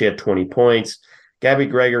ideal. She had 20 points. Gabby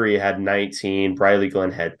Gregory had 19. Briley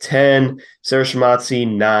Glenn had 10. Sarah Shimazzi,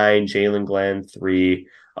 9. Jalen Glenn, 3.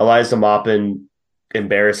 Eliza Maupin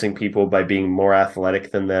embarrassing people by being more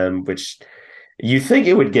athletic than them, which you think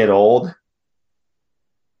it would get old.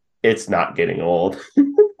 It's not getting old.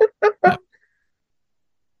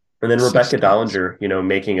 And then Rebecca Dollinger,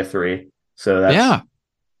 making a 3. So that's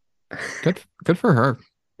good for her.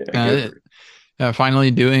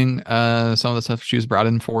 Finally doing some of the stuff she was brought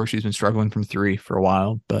in for. She's been struggling from 3 for a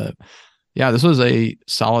while, but yeah, this was a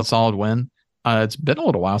solid win. It's been a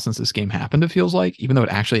little while since this game happened, it feels like, even though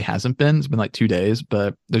it actually hasn't been. It's been like 2 days,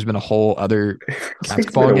 but there's been a whole other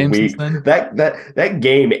basketball game since then. That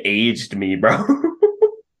game aged me, bro.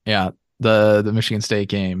 Yeah, the Michigan State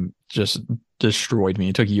game just destroyed me.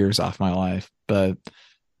 It took years off my life. But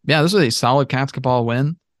yeah, this was a solid basketball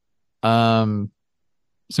win. Some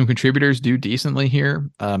contributors do decently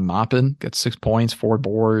here. Maupin got 6 points, 4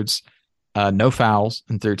 boards, no fouls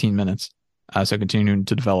in 13 minutes. So continuing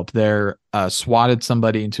to develop there. Swatted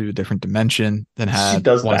somebody into a different dimension, then had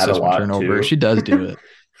one assist, one turnover. Too. She does do it.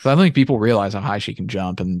 So I don't think people realize how high she can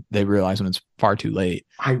jump, and they realize when it's far too late.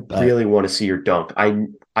 I really want to see her dunk.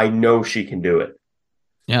 I know she can do it.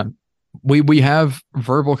 Yeah. We have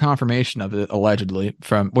verbal confirmation of it, allegedly,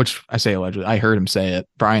 from which I say allegedly. I heard him say it.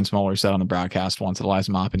 Brian Smoller said on the broadcast once that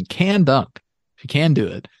Eliza Maupin can dunk. She can do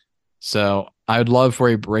it. So I would love for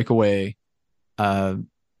a breakaway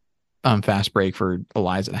fast break for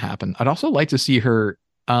Eliza to happen. I'd also like to see her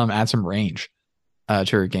add some range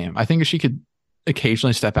to her game. I think if she could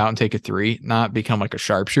occasionally step out and take a 3, not become like a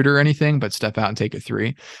sharpshooter or anything, but step out and take a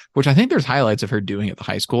 3, which I think there's highlights of her doing at the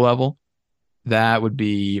high school level. That would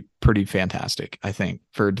be pretty fantastic, I think,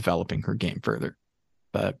 for developing her game further.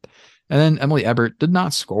 And then Emily Ebert did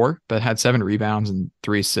not score, but had 7 rebounds and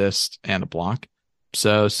 3 assists and a block.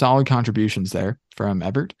 So solid contributions there from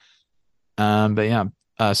Ebert. But yeah,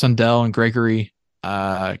 Sundell and Gregory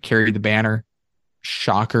carried the banner.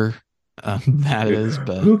 Shocker, that is.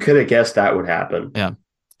 But who could have guessed that would happen? Yeah.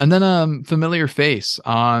 And then familiar face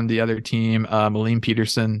on the other team, Malene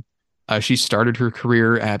Peterson. She started her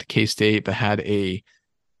career at K-State, but had a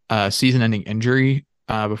season-ending injury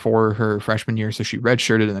before her freshman year. So she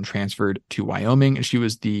redshirted and then transferred to Wyoming. And she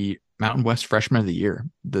was the Mountain West Freshman of the Year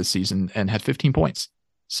this season and had 15 points.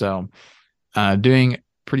 So doing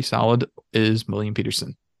pretty solid is Malene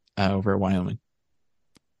Peterson over at Wyoming.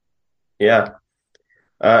 Yeah.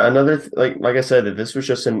 Like I said, that this was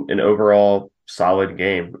just an overall solid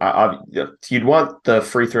game. You'd want the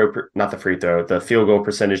free throw, not the free throw, the field goal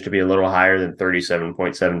percentage to be a little higher than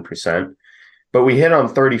 37.7%, but we hit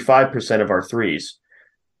on 35% of our threes,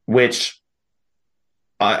 which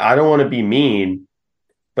I don't want to be mean,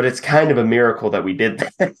 but it's kind of a miracle that we did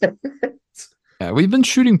that. Yeah, we've been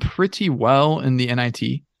shooting pretty well in the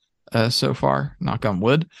NIT so far, knock on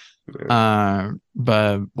wood.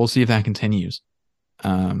 But we'll see if that continues.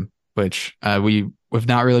 Which we've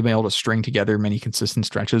not really been able to string together many consistent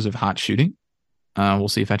stretches of hot shooting. We'll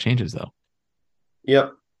see if that changes though.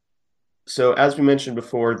 Yep. So as we mentioned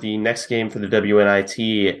before, the next game for the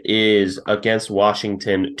WNIT is against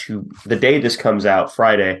Washington to the day this comes out,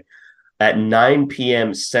 Friday at 9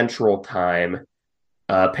 p.m. Central Time.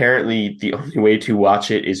 Apparently, the only way to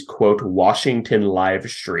watch it is, quote, Washington live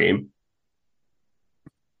stream.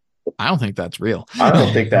 I don't think that's real. I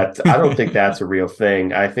don't think that's a real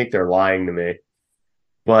thing. I think they're lying to me.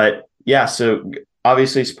 But yeah, so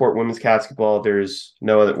obviously support women's basketball. There's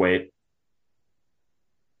no other wait.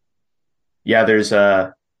 Yeah, there's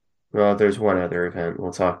one other event.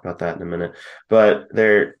 We'll talk about that in a minute. But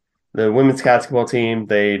the women's basketball team,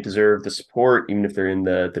 they deserve the support, even if they're in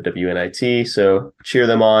the WNIT. So cheer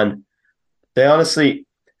them on. They honestly,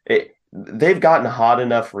 they've gotten hot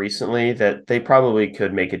enough recently that they probably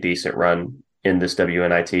could make a decent run in this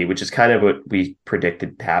WNIT, which is kind of what we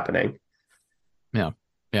predicted happening. Yeah.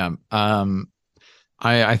 Yeah.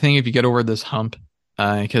 I think if you get over this hump,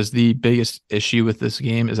 because the biggest issue with this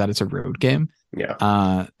game is that it's a road game.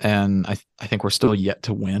 Yeah. And I think we're still yet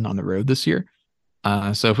to win on the road this year.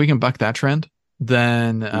 So if we can buck that trend,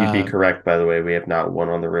 then you'd be correct, by the way. We have not won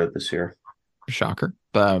on the road this year. Shocker.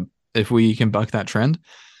 But if we can buck that trend,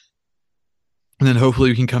 then hopefully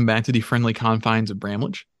we can come back to the friendly confines of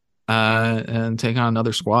Bramlage and take on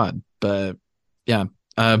another squad. But yeah,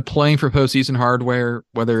 playing for postseason hardware,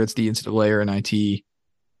 whether it's the NCAA or NIT,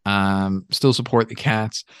 still support the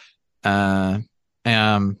Cats. Yeah,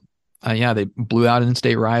 they blew out an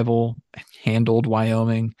in-state rival, handled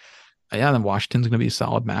Wyoming. Yeah, then Washington's going to be a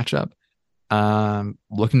solid matchup.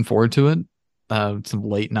 Looking forward to it. Some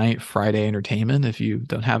late night Friday entertainment if you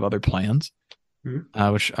don't have other plans,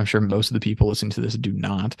 which I'm sure most of the people listening to this do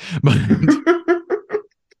not. But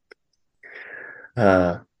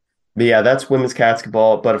yeah, that's women's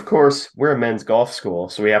basketball. But of course, we're a men's golf school,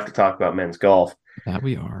 so we have to talk about men's golf. That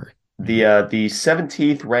we are. The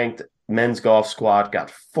 17th ranked men's golf squad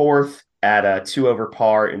got fourth at a 2 over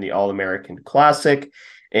par in the All-American Classic.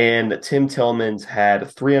 And Tim Tillmans had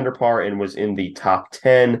 3 under par and was in the top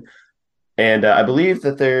 10. And I believe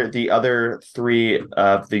that the other 3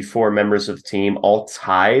 of the 4 members of the team all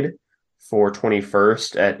tied for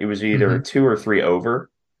 21st. It was either 2 or 3 over.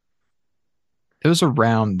 It was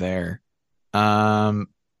around there. What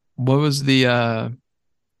was the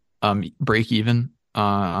break even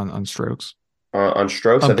on strokes? On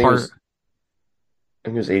strokes, I think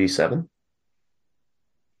it was 87.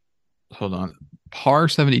 Hold on. Par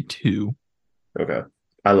 72. Okay.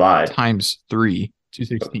 I lied. Times 3,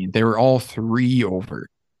 216. They were all 3 over.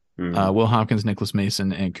 Will Hopkins, Nicholas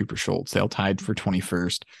Mason, and Cooper Schultz. They all tied for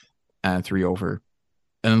 21st at 3 over.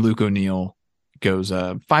 And then Luke O'Neill goes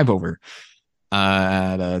 5 over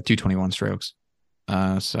at 221 strokes.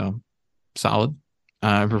 So solid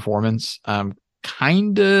performance.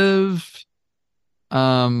 Kind of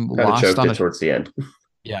lost on towards the end.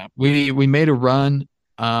 Yeah, we made a run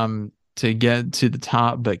to get to the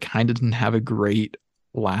top, but kind of didn't have a great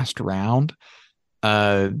last round.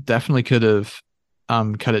 Definitely could have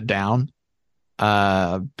cut it down,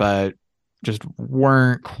 but just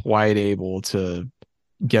weren't quite able to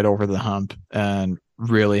get over the hump and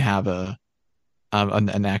really have an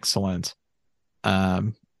excellent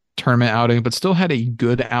tournament outing, but still had a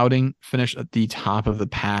good outing, finished at the top of the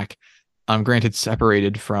pack. Granted,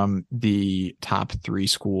 separated from the top 3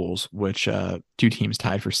 schools, which 2 teams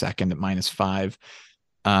tied for second at -5.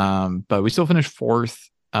 But we still finished 4th.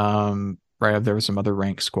 Right up there with some other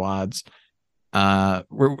ranked squads.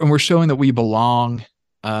 We're showing that we belong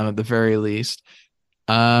at the very least.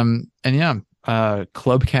 And yeah,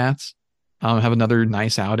 Club Cats have another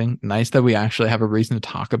nice outing. Nice that we actually have a reason to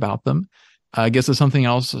talk about them. I guess it's something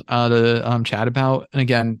else to chat about. And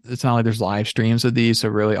again, it's not like there's live streams of these, so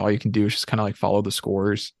really all you can do is just kind of like follow the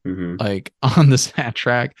scores like on the stat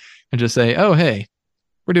track and just say, oh, hey,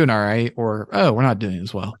 we're doing all right, or oh, we're not doing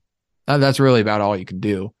as well. That's really about all you can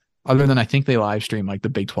do. Other than I think they live stream like the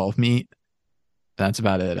Big 12 meet. That's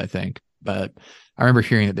about it, I think. But I remember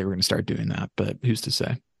hearing that they were going to start doing that, but who's to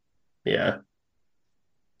say? Yeah.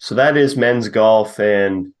 So that is men's golf,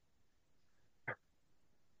 and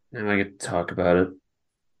And I get to talk about it.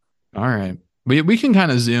 All right. We can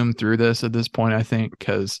kind of zoom through this at this point, I think,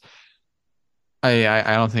 because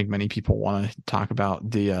I don't think many people want to talk about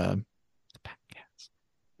the uh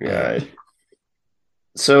Yeah.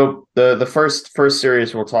 So the first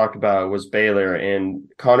series we'll talk about was Baylor, and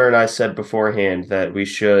Connor and I said beforehand that we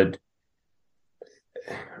should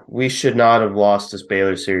not have lost this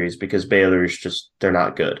Baylor series because Baylor is just they're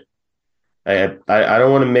not good. I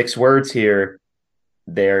don't want to mix words here.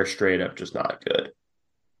 They're straight up just not good.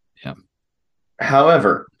 yeah.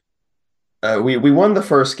 However, we won the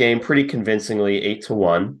first game pretty convincingly,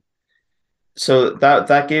 8-1. So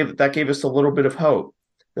that gave us a little bit of hope.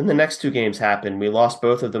 Then the next two games happened. We lost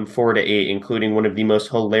both of them 4-8, including one of the most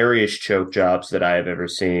hilarious choke jobs that I have ever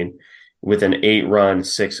seen, with an 8-run,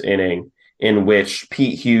 6 inning in which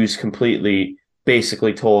Pete Hughes completely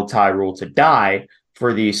basically told Ty Rule to die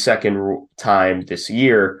for the second time this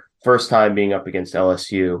year, first time being up against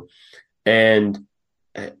LSU. And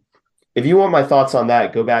if you want my thoughts on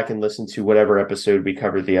that, go back and listen to whatever episode we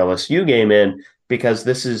covered the LSU game in, because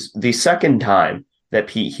this is the second time that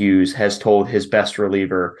Pete Hughes has told his best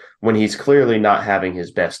reliever, when he's clearly not having his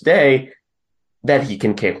best day, that he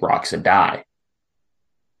can kick rocks and die.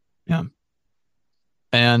 Yeah.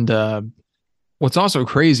 And what's also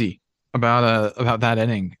crazy about that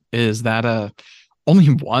inning is that only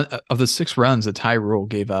one of the 6 runs that Ty Rule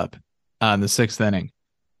gave up in the 6th inning,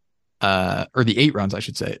 or the 8 runs, I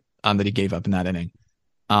should say, that he gave up in that inning,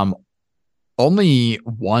 um, only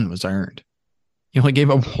one was earned. He only gave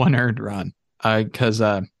up one earned run because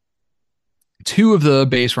 2 of the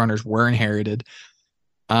base runners were inherited.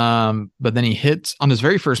 But then he hits on his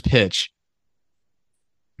very first pitch,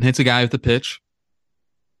 hits a guy with the pitch,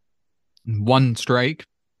 1 strike,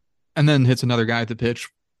 and then hits another guy at the pitch,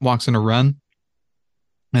 walks in a run,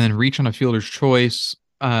 and then reach on a fielder's choice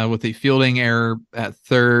with a fielding error at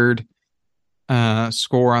third,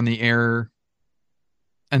 score on the error,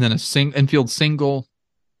 and then infield single.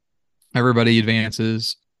 Everybody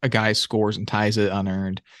advances. A guy scores and ties it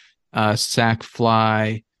unearned. Sack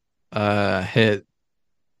fly, hit,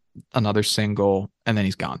 another single, and then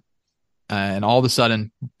he's gone. And all of a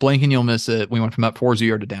sudden, blink and you'll miss it. We went from up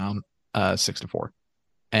 4-0 to down 6-4.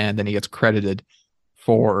 And then he gets credited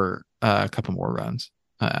for a couple more runs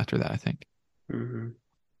after that, I think. Mm-hmm.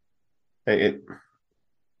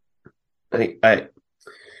 I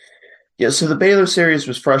Yeah, so the Baylor series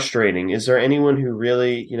was frustrating. Is there anyone who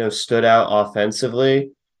really, stood out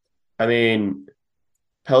offensively? I mean,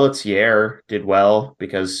 Pelletier did well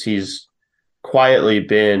because he's quietly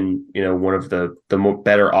been, one of the more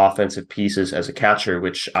better offensive pieces as a catcher,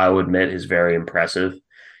 which I would admit is very impressive.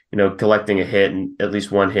 Collecting a hit and at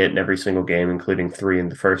least one hit in every single game, including 3 in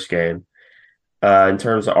the first game. In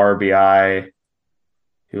terms of RBI,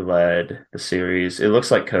 who led the series? It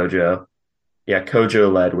looks like Kojo. Yeah,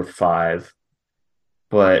 Kojo led with 5.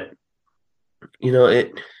 But, you know,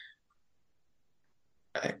 it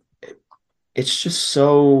it's just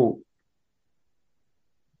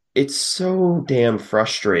it's so damn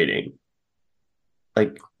frustrating.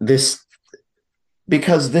 Like this,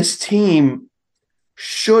 because this team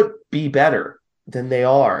should be better than they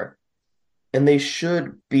are, and they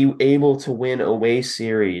should be able to win away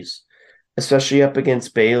series, especially up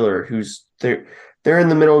against Baylor, who's they're in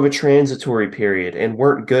the middle of a transitory period and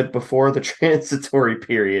weren't good before the transitory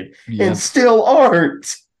period and Yeah, still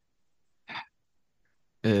aren't.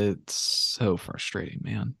 it's so frustrating,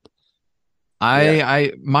 man.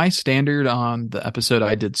 Yeah. My standard on the episode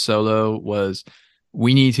I did solo was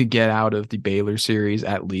we need to get out of the Baylor series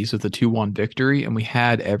at least with a 2-1 victory, and we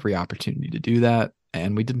had every opportunity to do that,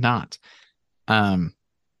 and we did not. Um,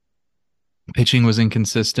 Pitching was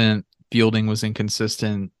inconsistent, fielding was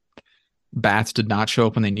inconsistent, bats did not show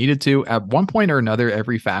up when they needed to. At one point or another,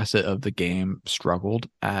 every facet of the game struggled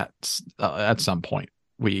at some point.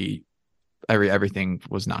 Everything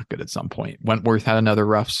was not good at some point. Wentworth had another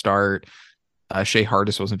rough start. Shea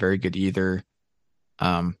Hardis wasn't very good either.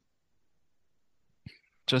 Um,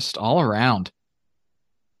 just all around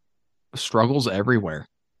struggles everywhere.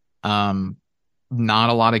 Um, Not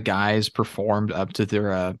a lot of guys performed up to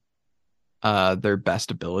their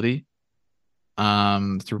best ability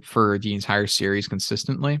for the entire series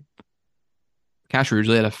consistently. Cash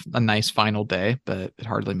Rougley had a nice final day, but it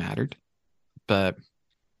hardly mattered. But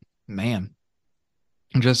man,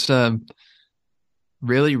 just a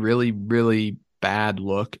really, really, really bad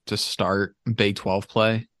look to start Big 12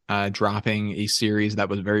 play, dropping a series that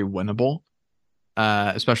was very winnable,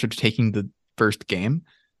 especially taking the first game.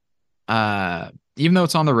 Even though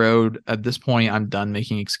it's on the road, at this point, I'm done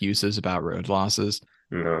making excuses about road losses.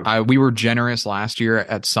 No. We were generous last year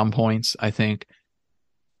at some points, I think.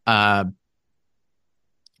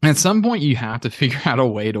 At some point, you have to figure out a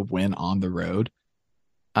way to win on the road,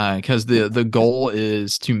 because the goal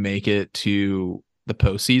is to make it to the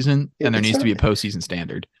postseason, and there needs to be a postseason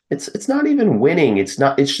standard. It's not even winning. It's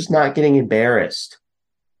just not getting embarrassed.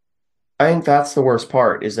 I think that's the worst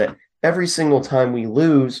part, is that every single time we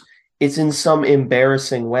lose, it's in some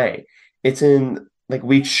embarrassing way. It's in, like,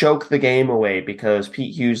 we choke the game away because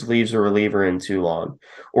Pete Hughes leaves a reliever in too long,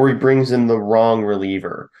 or he brings in the wrong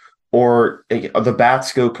reliever, or the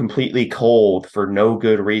bats go completely cold for no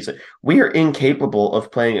good reason. We are incapable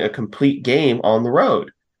of playing a complete game on the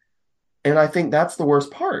road. And I think that's the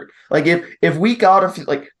worst part. Like, if we got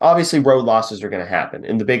obviously road losses are going to happen.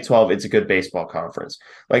 In the Big 12, it's a good baseball conference.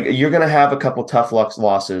 Like, you're going to have a couple tough luck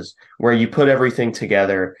losses where you put everything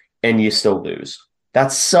together and you still lose.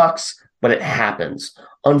 That sucks, but it happens.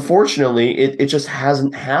 Unfortunately, it just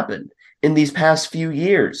hasn't happened in these past few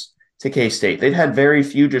years to K-State. They've had very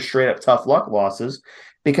few just straight up tough luck losses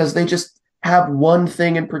because they just have one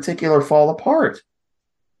thing in particular fall apart.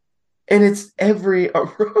 And it's a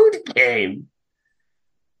road game.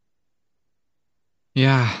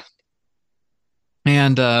 Yeah.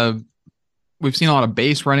 And we've seen a lot of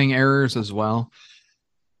base running errors as well.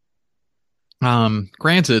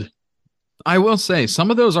 Granted, I will say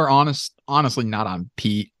some of those are honestly not on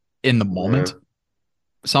Pete in the moment.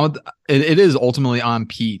 Yeah. It is ultimately on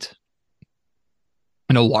Pete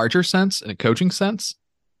in a larger sense, in a coaching sense.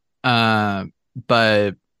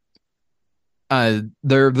 But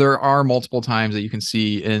there are multiple times that you can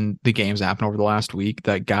see in the games happen over the last week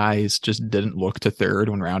that guys just didn't look to third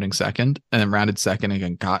when rounding second, and then rounded second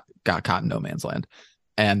and got caught in no man's land.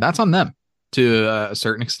 And that's on them to a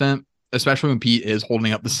certain extent, especially when Pete is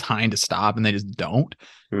holding up the sign to stop and they just don't.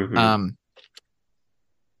 Mm-hmm.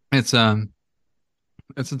 It's a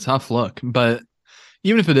tough look, but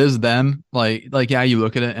even if it is them, like yeah, you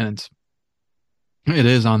look at it and it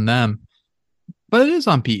is on them, but it is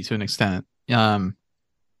on Pete to an extent.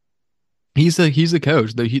 He's the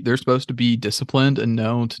coach. They're supposed to be disciplined and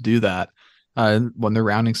know to do that when they're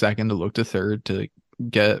rounding second, to look to third to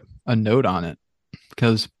get a note on it,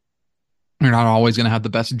 because you're not always going to have the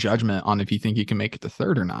best judgment on if you think you can make it to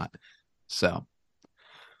third or not. So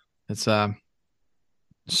it's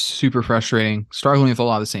super frustrating, struggling with a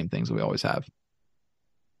lot of the same things that we always have.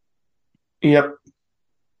 Yep.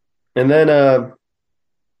 And then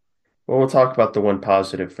well, we'll talk about the one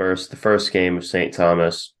positive first. The first game of St.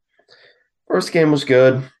 Thomas. First game was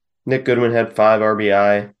good. Nick Goodwin had 5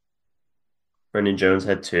 RBI. Brendan Jones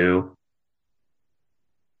had 2.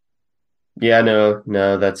 Yeah,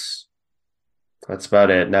 no, that's about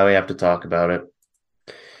it. Now we have to talk about it.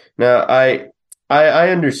 Now, I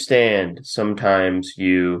understand sometimes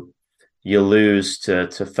you lose to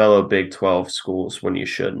fellow Big 12 schools when you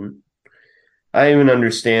shouldn't. I even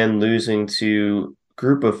understand losing to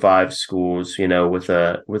Group of 5 schools, with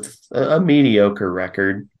a mediocre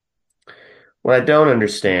record. What I don't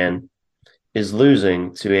understand is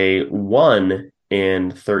losing to a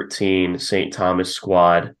 1-13 St. Thomas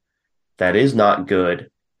squad that is not good.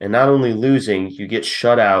 And not only losing, you get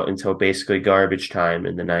shut out until basically garbage time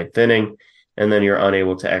in the 9th inning, and then you're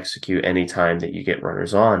unable to execute any time that you get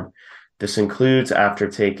runners on. This includes after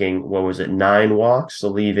taking, 9 walks, so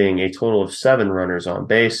leaving a total of 7 runners on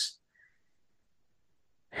base.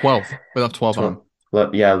 12. We left 12 on.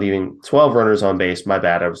 Yeah, leaving 12 runners on base. My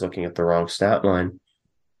bad. I was looking at the wrong stat line.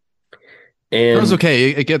 And it was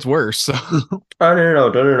okay. It gets worse. So. Oh, no.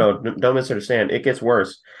 Don't misunderstand. It gets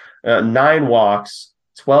worse. 9 walks,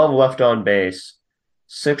 12 left on base,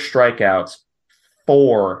 6 strikeouts,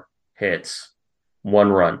 4 hits,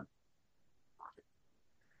 1 run.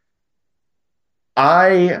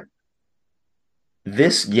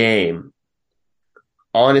 This game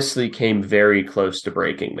honestly came very close to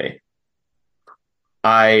breaking me.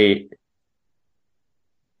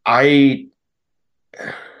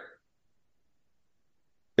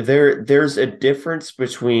 There's a difference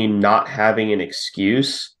between not having an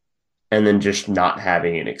excuse and then just not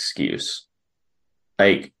having an excuse.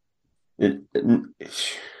 Like,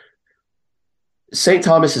 St.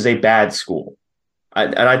 Thomas is a bad school.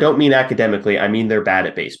 And I don't mean academically, I mean they're bad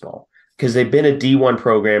at baseball, because they've been a D1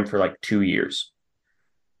 program for like 2 years.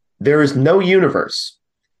 There is no universe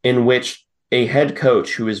in which a head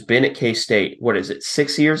coach who has been at K-State,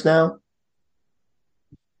 6 years now?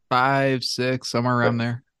 5, 6, somewhere around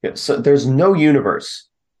there. Yeah, so there's no universe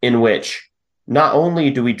in which not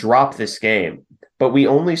only do we drop this game, but we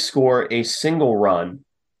only score a single run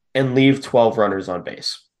and leave 12 runners on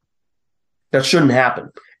base. That shouldn't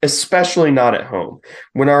happen, especially not at home,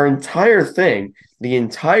 when our entire thing the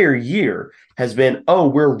entire year has been, oh,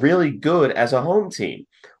 we're really good as a home team.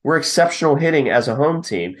 We're exceptional hitting as a home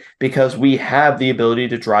team because we have the ability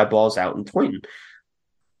to drive balls out in Twinton.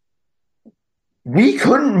 We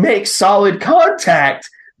couldn't make solid contact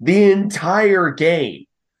the entire game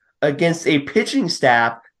against a pitching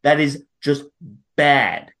staff that is just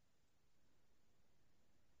bad.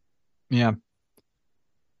 Yeah.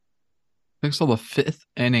 Takes till the 5th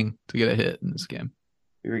inning to get a hit in this game.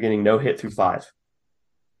 We were getting no hit through 5.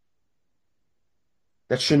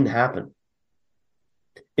 That shouldn't happen.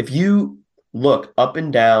 If you look up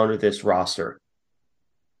and down this roster,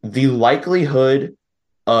 the likelihood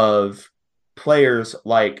of players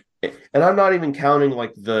like, and I'm not even counting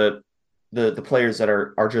like the players that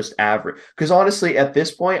are just average, because honestly at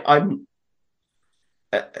this point I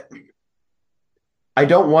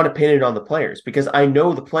don't want to pin it on the players because I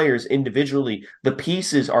know the players individually, the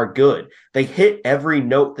pieces are good. They hit every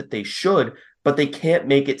note that they should, but they can't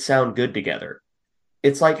make it sound good together.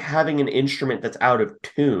 It's like having an instrument that's out of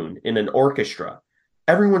tune in an orchestra.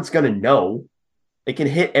 Everyone's going to know. It can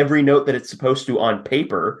hit every note that it's supposed to on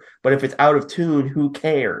paper, but if it's out of tune, who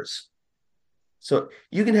cares? So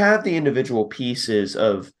you can have the individual pieces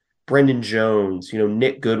of Brendan Jones,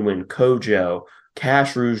 Nick Goodwin, Kojo,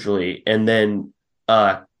 Cash Rugeley, and then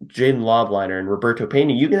Jaden Lobliner and Roberto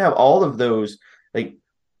Pena. You can have all of those,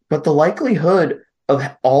 but the likelihood of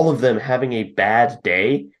all of them having a bad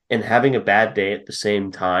day and having a bad day at the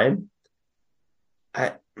same time,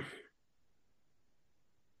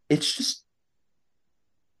 it's just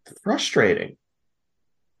frustrating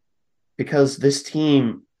because this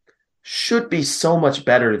team should be so much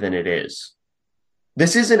better than it is.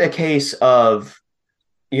 This isn't a case of,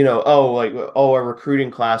 our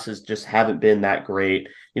recruiting classes just haven't been that great.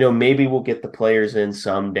 Maybe we'll get the players in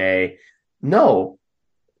someday. No.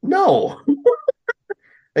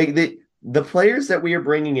 Like the players that we are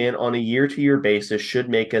bringing in on a year-to-year basis should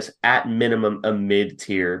make us at minimum a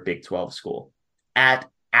mid-tier Big 12 school. At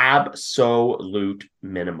absolute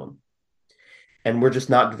minimum. And we're just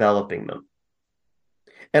not developing them.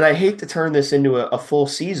 And I hate to turn this into a full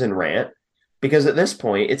season rant because at this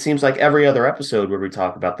point, it seems like every other episode where we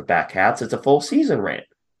talk about the Batcats, it's a full season rant.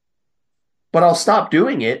 But I'll stop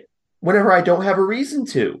doing it whenever I don't have a reason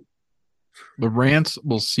to. The rants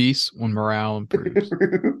will cease when morale improves.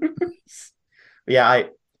 Yeah,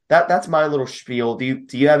 that's my little spiel. Do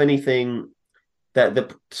you have anything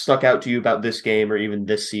that stuck out to you about this game or even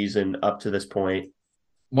this season up to this point?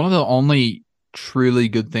 One of the only truly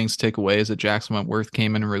good things to take away is that Jackson Wentworth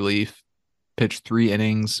came in relief, pitched 3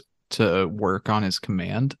 innings to work on his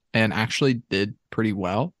command, and actually did pretty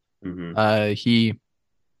well. Mm-hmm. He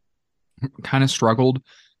kind of struggled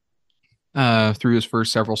through his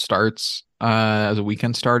first several starts as a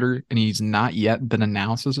weekend starter, and he's not yet been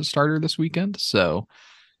announced as a starter this weekend. So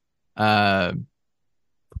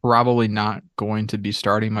probably not going to be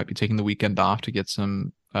starting, might be taking the weekend off to get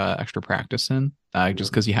some extra practice in, just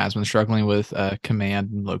because he has been struggling with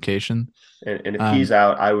command and location. And if he's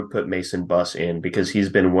out, I would put Mason Buss in because he's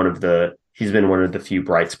been one of the few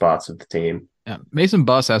bright spots of the team. Yeah. Mason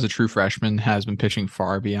Buss, as a true freshman, has been pitching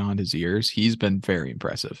far beyond his years. He's been very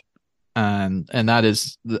impressive. And that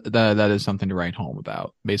is something to write home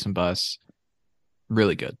about. Mason Buss,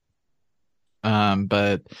 really good.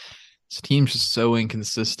 But this team's just so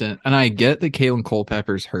inconsistent. And I get that Kalen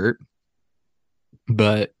Culpepper's hurt,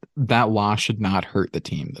 but that loss should not hurt the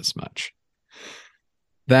team this much.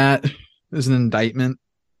 That is an indictment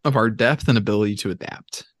of our depth and ability to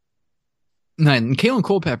adapt. And Kalen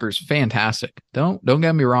Culpepper's fantastic. Don't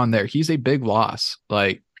get me wrong there. He's a big loss.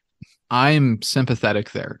 Like, I'm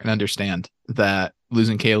sympathetic there and understand that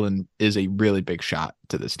losing Kalen is a really big shot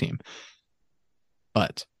to this team.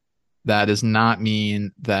 But that does not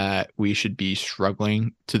mean that we should be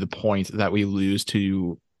struggling to the point that we lose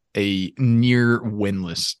to a near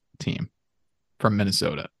winless team from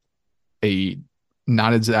Minnesota. A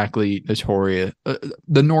not exactly notorious.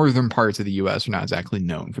 The northern parts of the U.S. are not exactly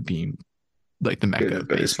known for being like the mecca of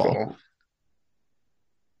baseball.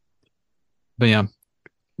 But yeah,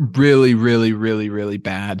 really, really, really, really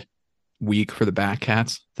bad week for the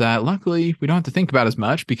Batcats that luckily we don't have to think about as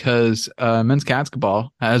much because men's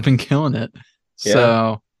basketball has been killing it. Yeah.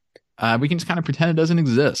 So we can just kind of pretend it doesn't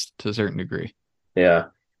exist to a certain degree. Yeah.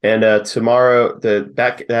 And tomorrow, the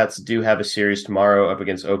Batcats do have a series tomorrow up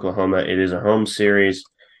against Oklahoma. It is a home series.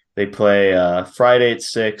 They play Friday at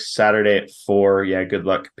 6, Saturday at 4. Yeah, good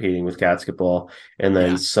luck competing with basketball. And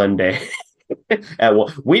then Sunday at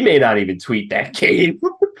 1. We may not even tweet that game.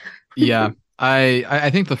 Yeah.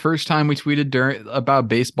 I think the first time we tweeted about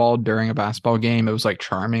baseball during a basketball game, it was like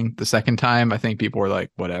charming. The second time, I think people were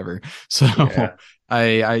like, whatever. So Yeah.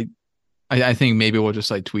 I I think maybe we'll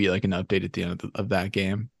just like tweet like an update at the end of that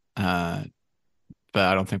game. But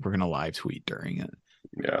I don't think we're gonna live tweet during it.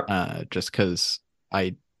 Yeah. Just because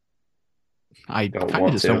I Don't kind of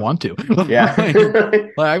want just to. don't want to. Yeah.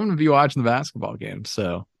 like I'm gonna be watching the basketball game,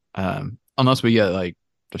 so unless we get like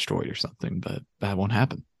destroyed or something, but that won't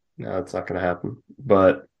happen. No, it's not going to happen.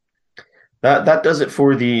 But that does it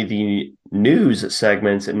for the news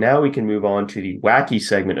segments, and now we can move on to the wacky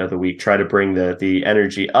segment of the week. Try to bring the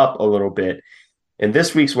energy up a little bit. And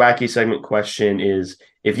this week's wacky segment question is: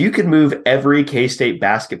 if you could move every K-State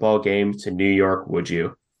basketball game to New York, would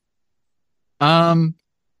you?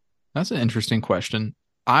 That's an interesting question.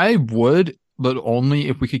 I would, but only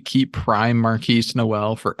if we could keep prime Marquise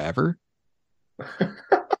Noel forever.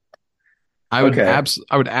 Okay.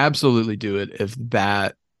 I would absolutely do it if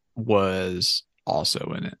that was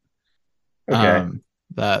also in it. Okay.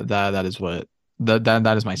 That is what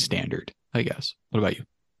that is my standard, I guess. What about you?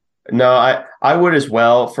 No, I would as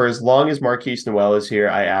well. For as long as Marquise Noel is here,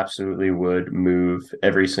 I absolutely would move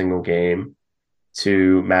every single game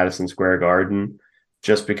to Madison Square Garden,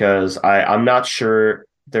 just because I'm not sure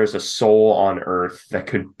there's a soul on earth that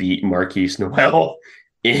could beat Marquise Noel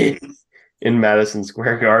in in Madison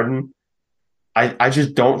Square Garden. I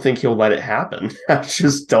just don't think he'll let it happen.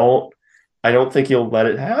 I don't think he'll let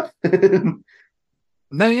it happen.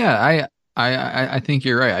 No, yeah, I think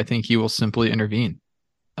you're right. I think he will simply intervene.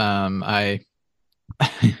 I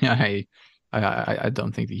I I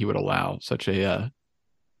don't think that he would allow such a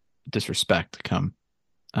disrespect to come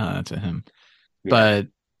to him. Yeah. But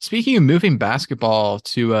speaking of moving basketball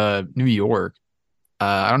to New York,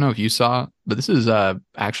 I don't know if you saw, but this is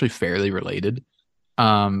actually fairly related.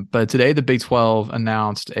 But today the Big 12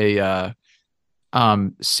 announced a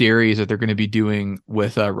series that they're going to be doing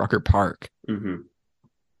with Rucker Park. Hmm.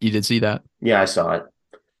 You did see that? Yeah, I saw it.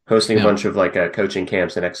 Hosting a Yeah. bunch of like coaching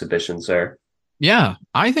camps and exhibitions there. Yeah,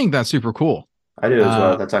 I think that's super cool. I do as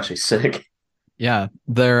well. Uh, That's actually sick. yeah,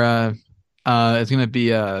 they're it's going to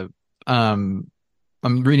be I'm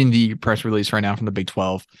reading the press release right now from the Big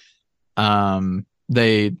 12.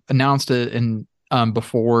 They announced it in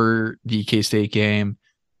before the K-State game.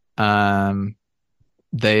 They are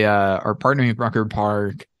partnering with Rucker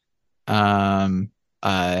Park, and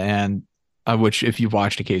which if you've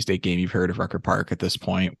watched a K-State game, you've heard of Rucker Park at this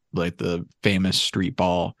point, like the famous street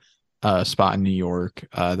ball spot in New York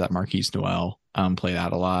that Marquise Noel played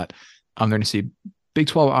out a lot. They're going to see Big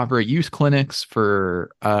 12 operate youth clinics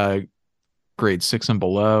for grade 6 and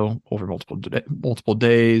below over multiple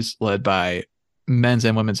days, led by men's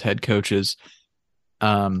and women's head coaches.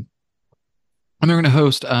 And they're going to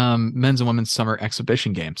host men's and women's summer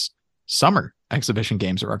exhibition games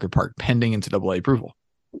at Rucker Park, pending NCAA approval.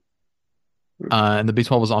 And the Big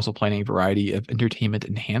 12 was also planning a variety of entertainment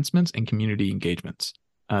enhancements and community engagements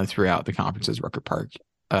throughout the conference's Rucker Park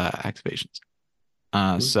activations.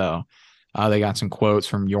 So they got some quotes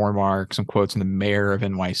from Yormark, some quotes from the mayor of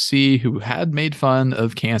NYC, who had made fun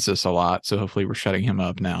of Kansas a lot. So hopefully we're shutting him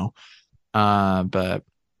up now. But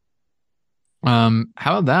how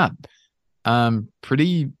about that?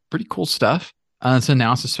 Pretty cool stuff. It's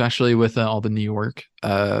announced, especially with all the New York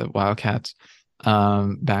Wildcats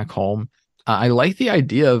back home. I like the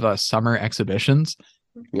idea of summer exhibitions.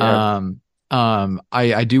 Yeah.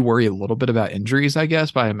 I do worry a little bit about injuries, I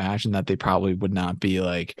guess, but I imagine that they probably would not be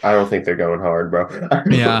like. I don't think they're going hard, bro.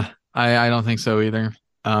 Yeah, I don't think so either.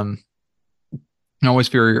 I always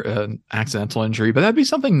fear an accidental injury, but that'd be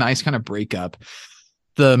something nice, kind of break up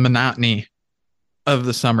the monotony of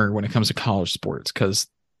the summer when it comes to college sports. Because,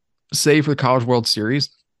 say for the College World Series,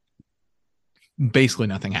 basically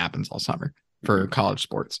nothing happens all summer for college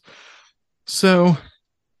sports. So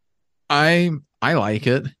I like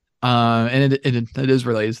it. And it is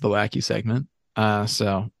related to the wacky segment.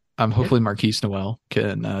 So hopefully Marquise Noel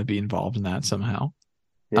can be involved in that somehow.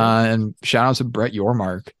 Yeah. And shout out to Brett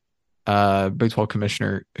Yormark, Big 12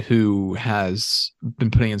 commissioner, who has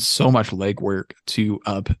been putting in so much legwork to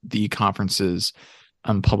up the conference's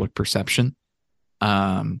public perception.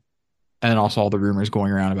 And also all the rumors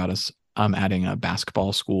going around about us adding a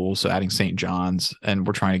basketball school, so adding St. John's, and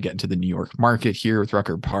we're trying to get into the New York market here with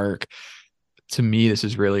Rucker Park. To me, this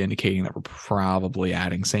is really indicating that we're probably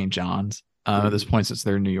adding St. John's at this point, since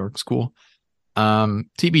they're a New York school.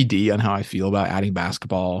 TBD on how I feel about adding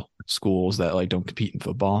basketball schools that like don't compete in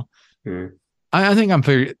football. I think I'm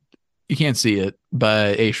fair. You can't see it,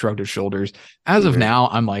 but A shrugged his shoulders. As of now,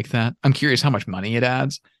 I'm like that. I'm curious how much money it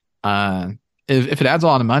adds. If it adds a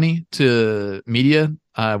lot of money to media,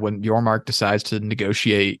 when Yormark decides to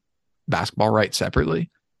negotiate basketball rights separately,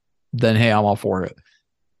 then hey, I'm all for it.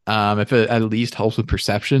 If it at least helps with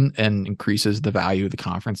perception and increases the value of the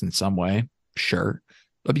conference in some way, sure.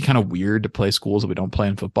 That'd be kind of weird to play schools that we don't play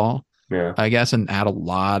in football, I guess, and add a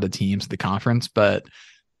lot of teams to the conference. But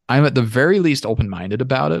I'm at the very least open-minded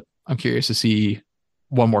about it. I'm curious to see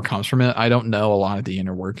what more comes from it. I don't know a lot of the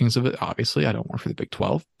inner workings of it. Obviously, I don't work for the Big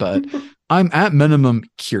 12, but I'm at minimum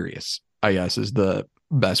curious, I guess, is the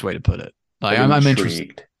best way to put it. Like I'm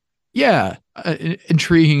interested. Yeah,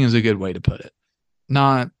 intriguing is a good way to put it.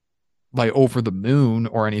 Not like over the moon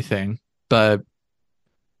or anything, but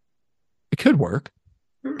it could work.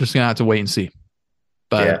 Just gonna have to wait and see.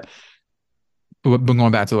 But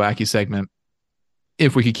going back to the wacky segment,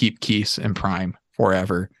 if we could keep Keese and Prime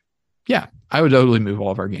forever, yeah, I would totally move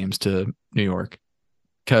all of our games to New York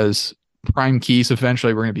because Prime Keese,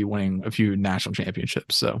 eventually we're going to be winning a few national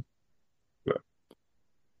championships. So,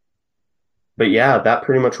 but yeah, that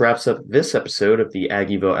pretty much wraps up this episode of the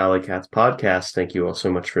Aggieville Alley Cats podcast. Thank you all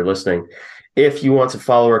so much for listening. If you want to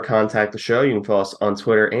follow or contact the show, you can follow us on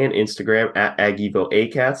Twitter and Instagram at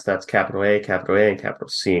AggieVilleAcats. That's capital A, and capital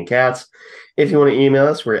C in cats. If you want to email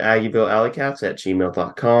us, we're at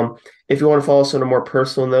AggieVilleAlleyCats@gmail.com. If you want to follow us on a more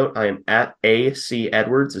personal note, I am at AC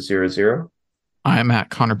Edwards00. I am at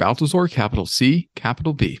Connor Baltazar, capital C,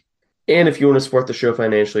 capital B. And if you want to support the show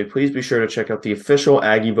financially, please be sure to check out the official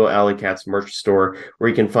Aggieville Alley Cats merch store, where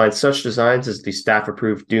you can find such designs as the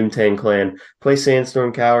staff-approved Doomtang Clan, Play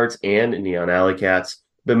Sandstorm Cowards, and Neon Alley Cats.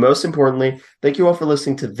 But most importantly, thank you all for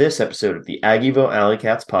listening to this episode of the Aggieville Alley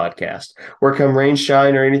Cats podcast, where come rain,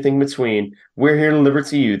 shine, or anything between, we're here to deliver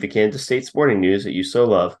to you the Kansas State sporting news that you so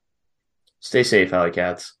love. Stay safe, Alley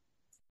Cats.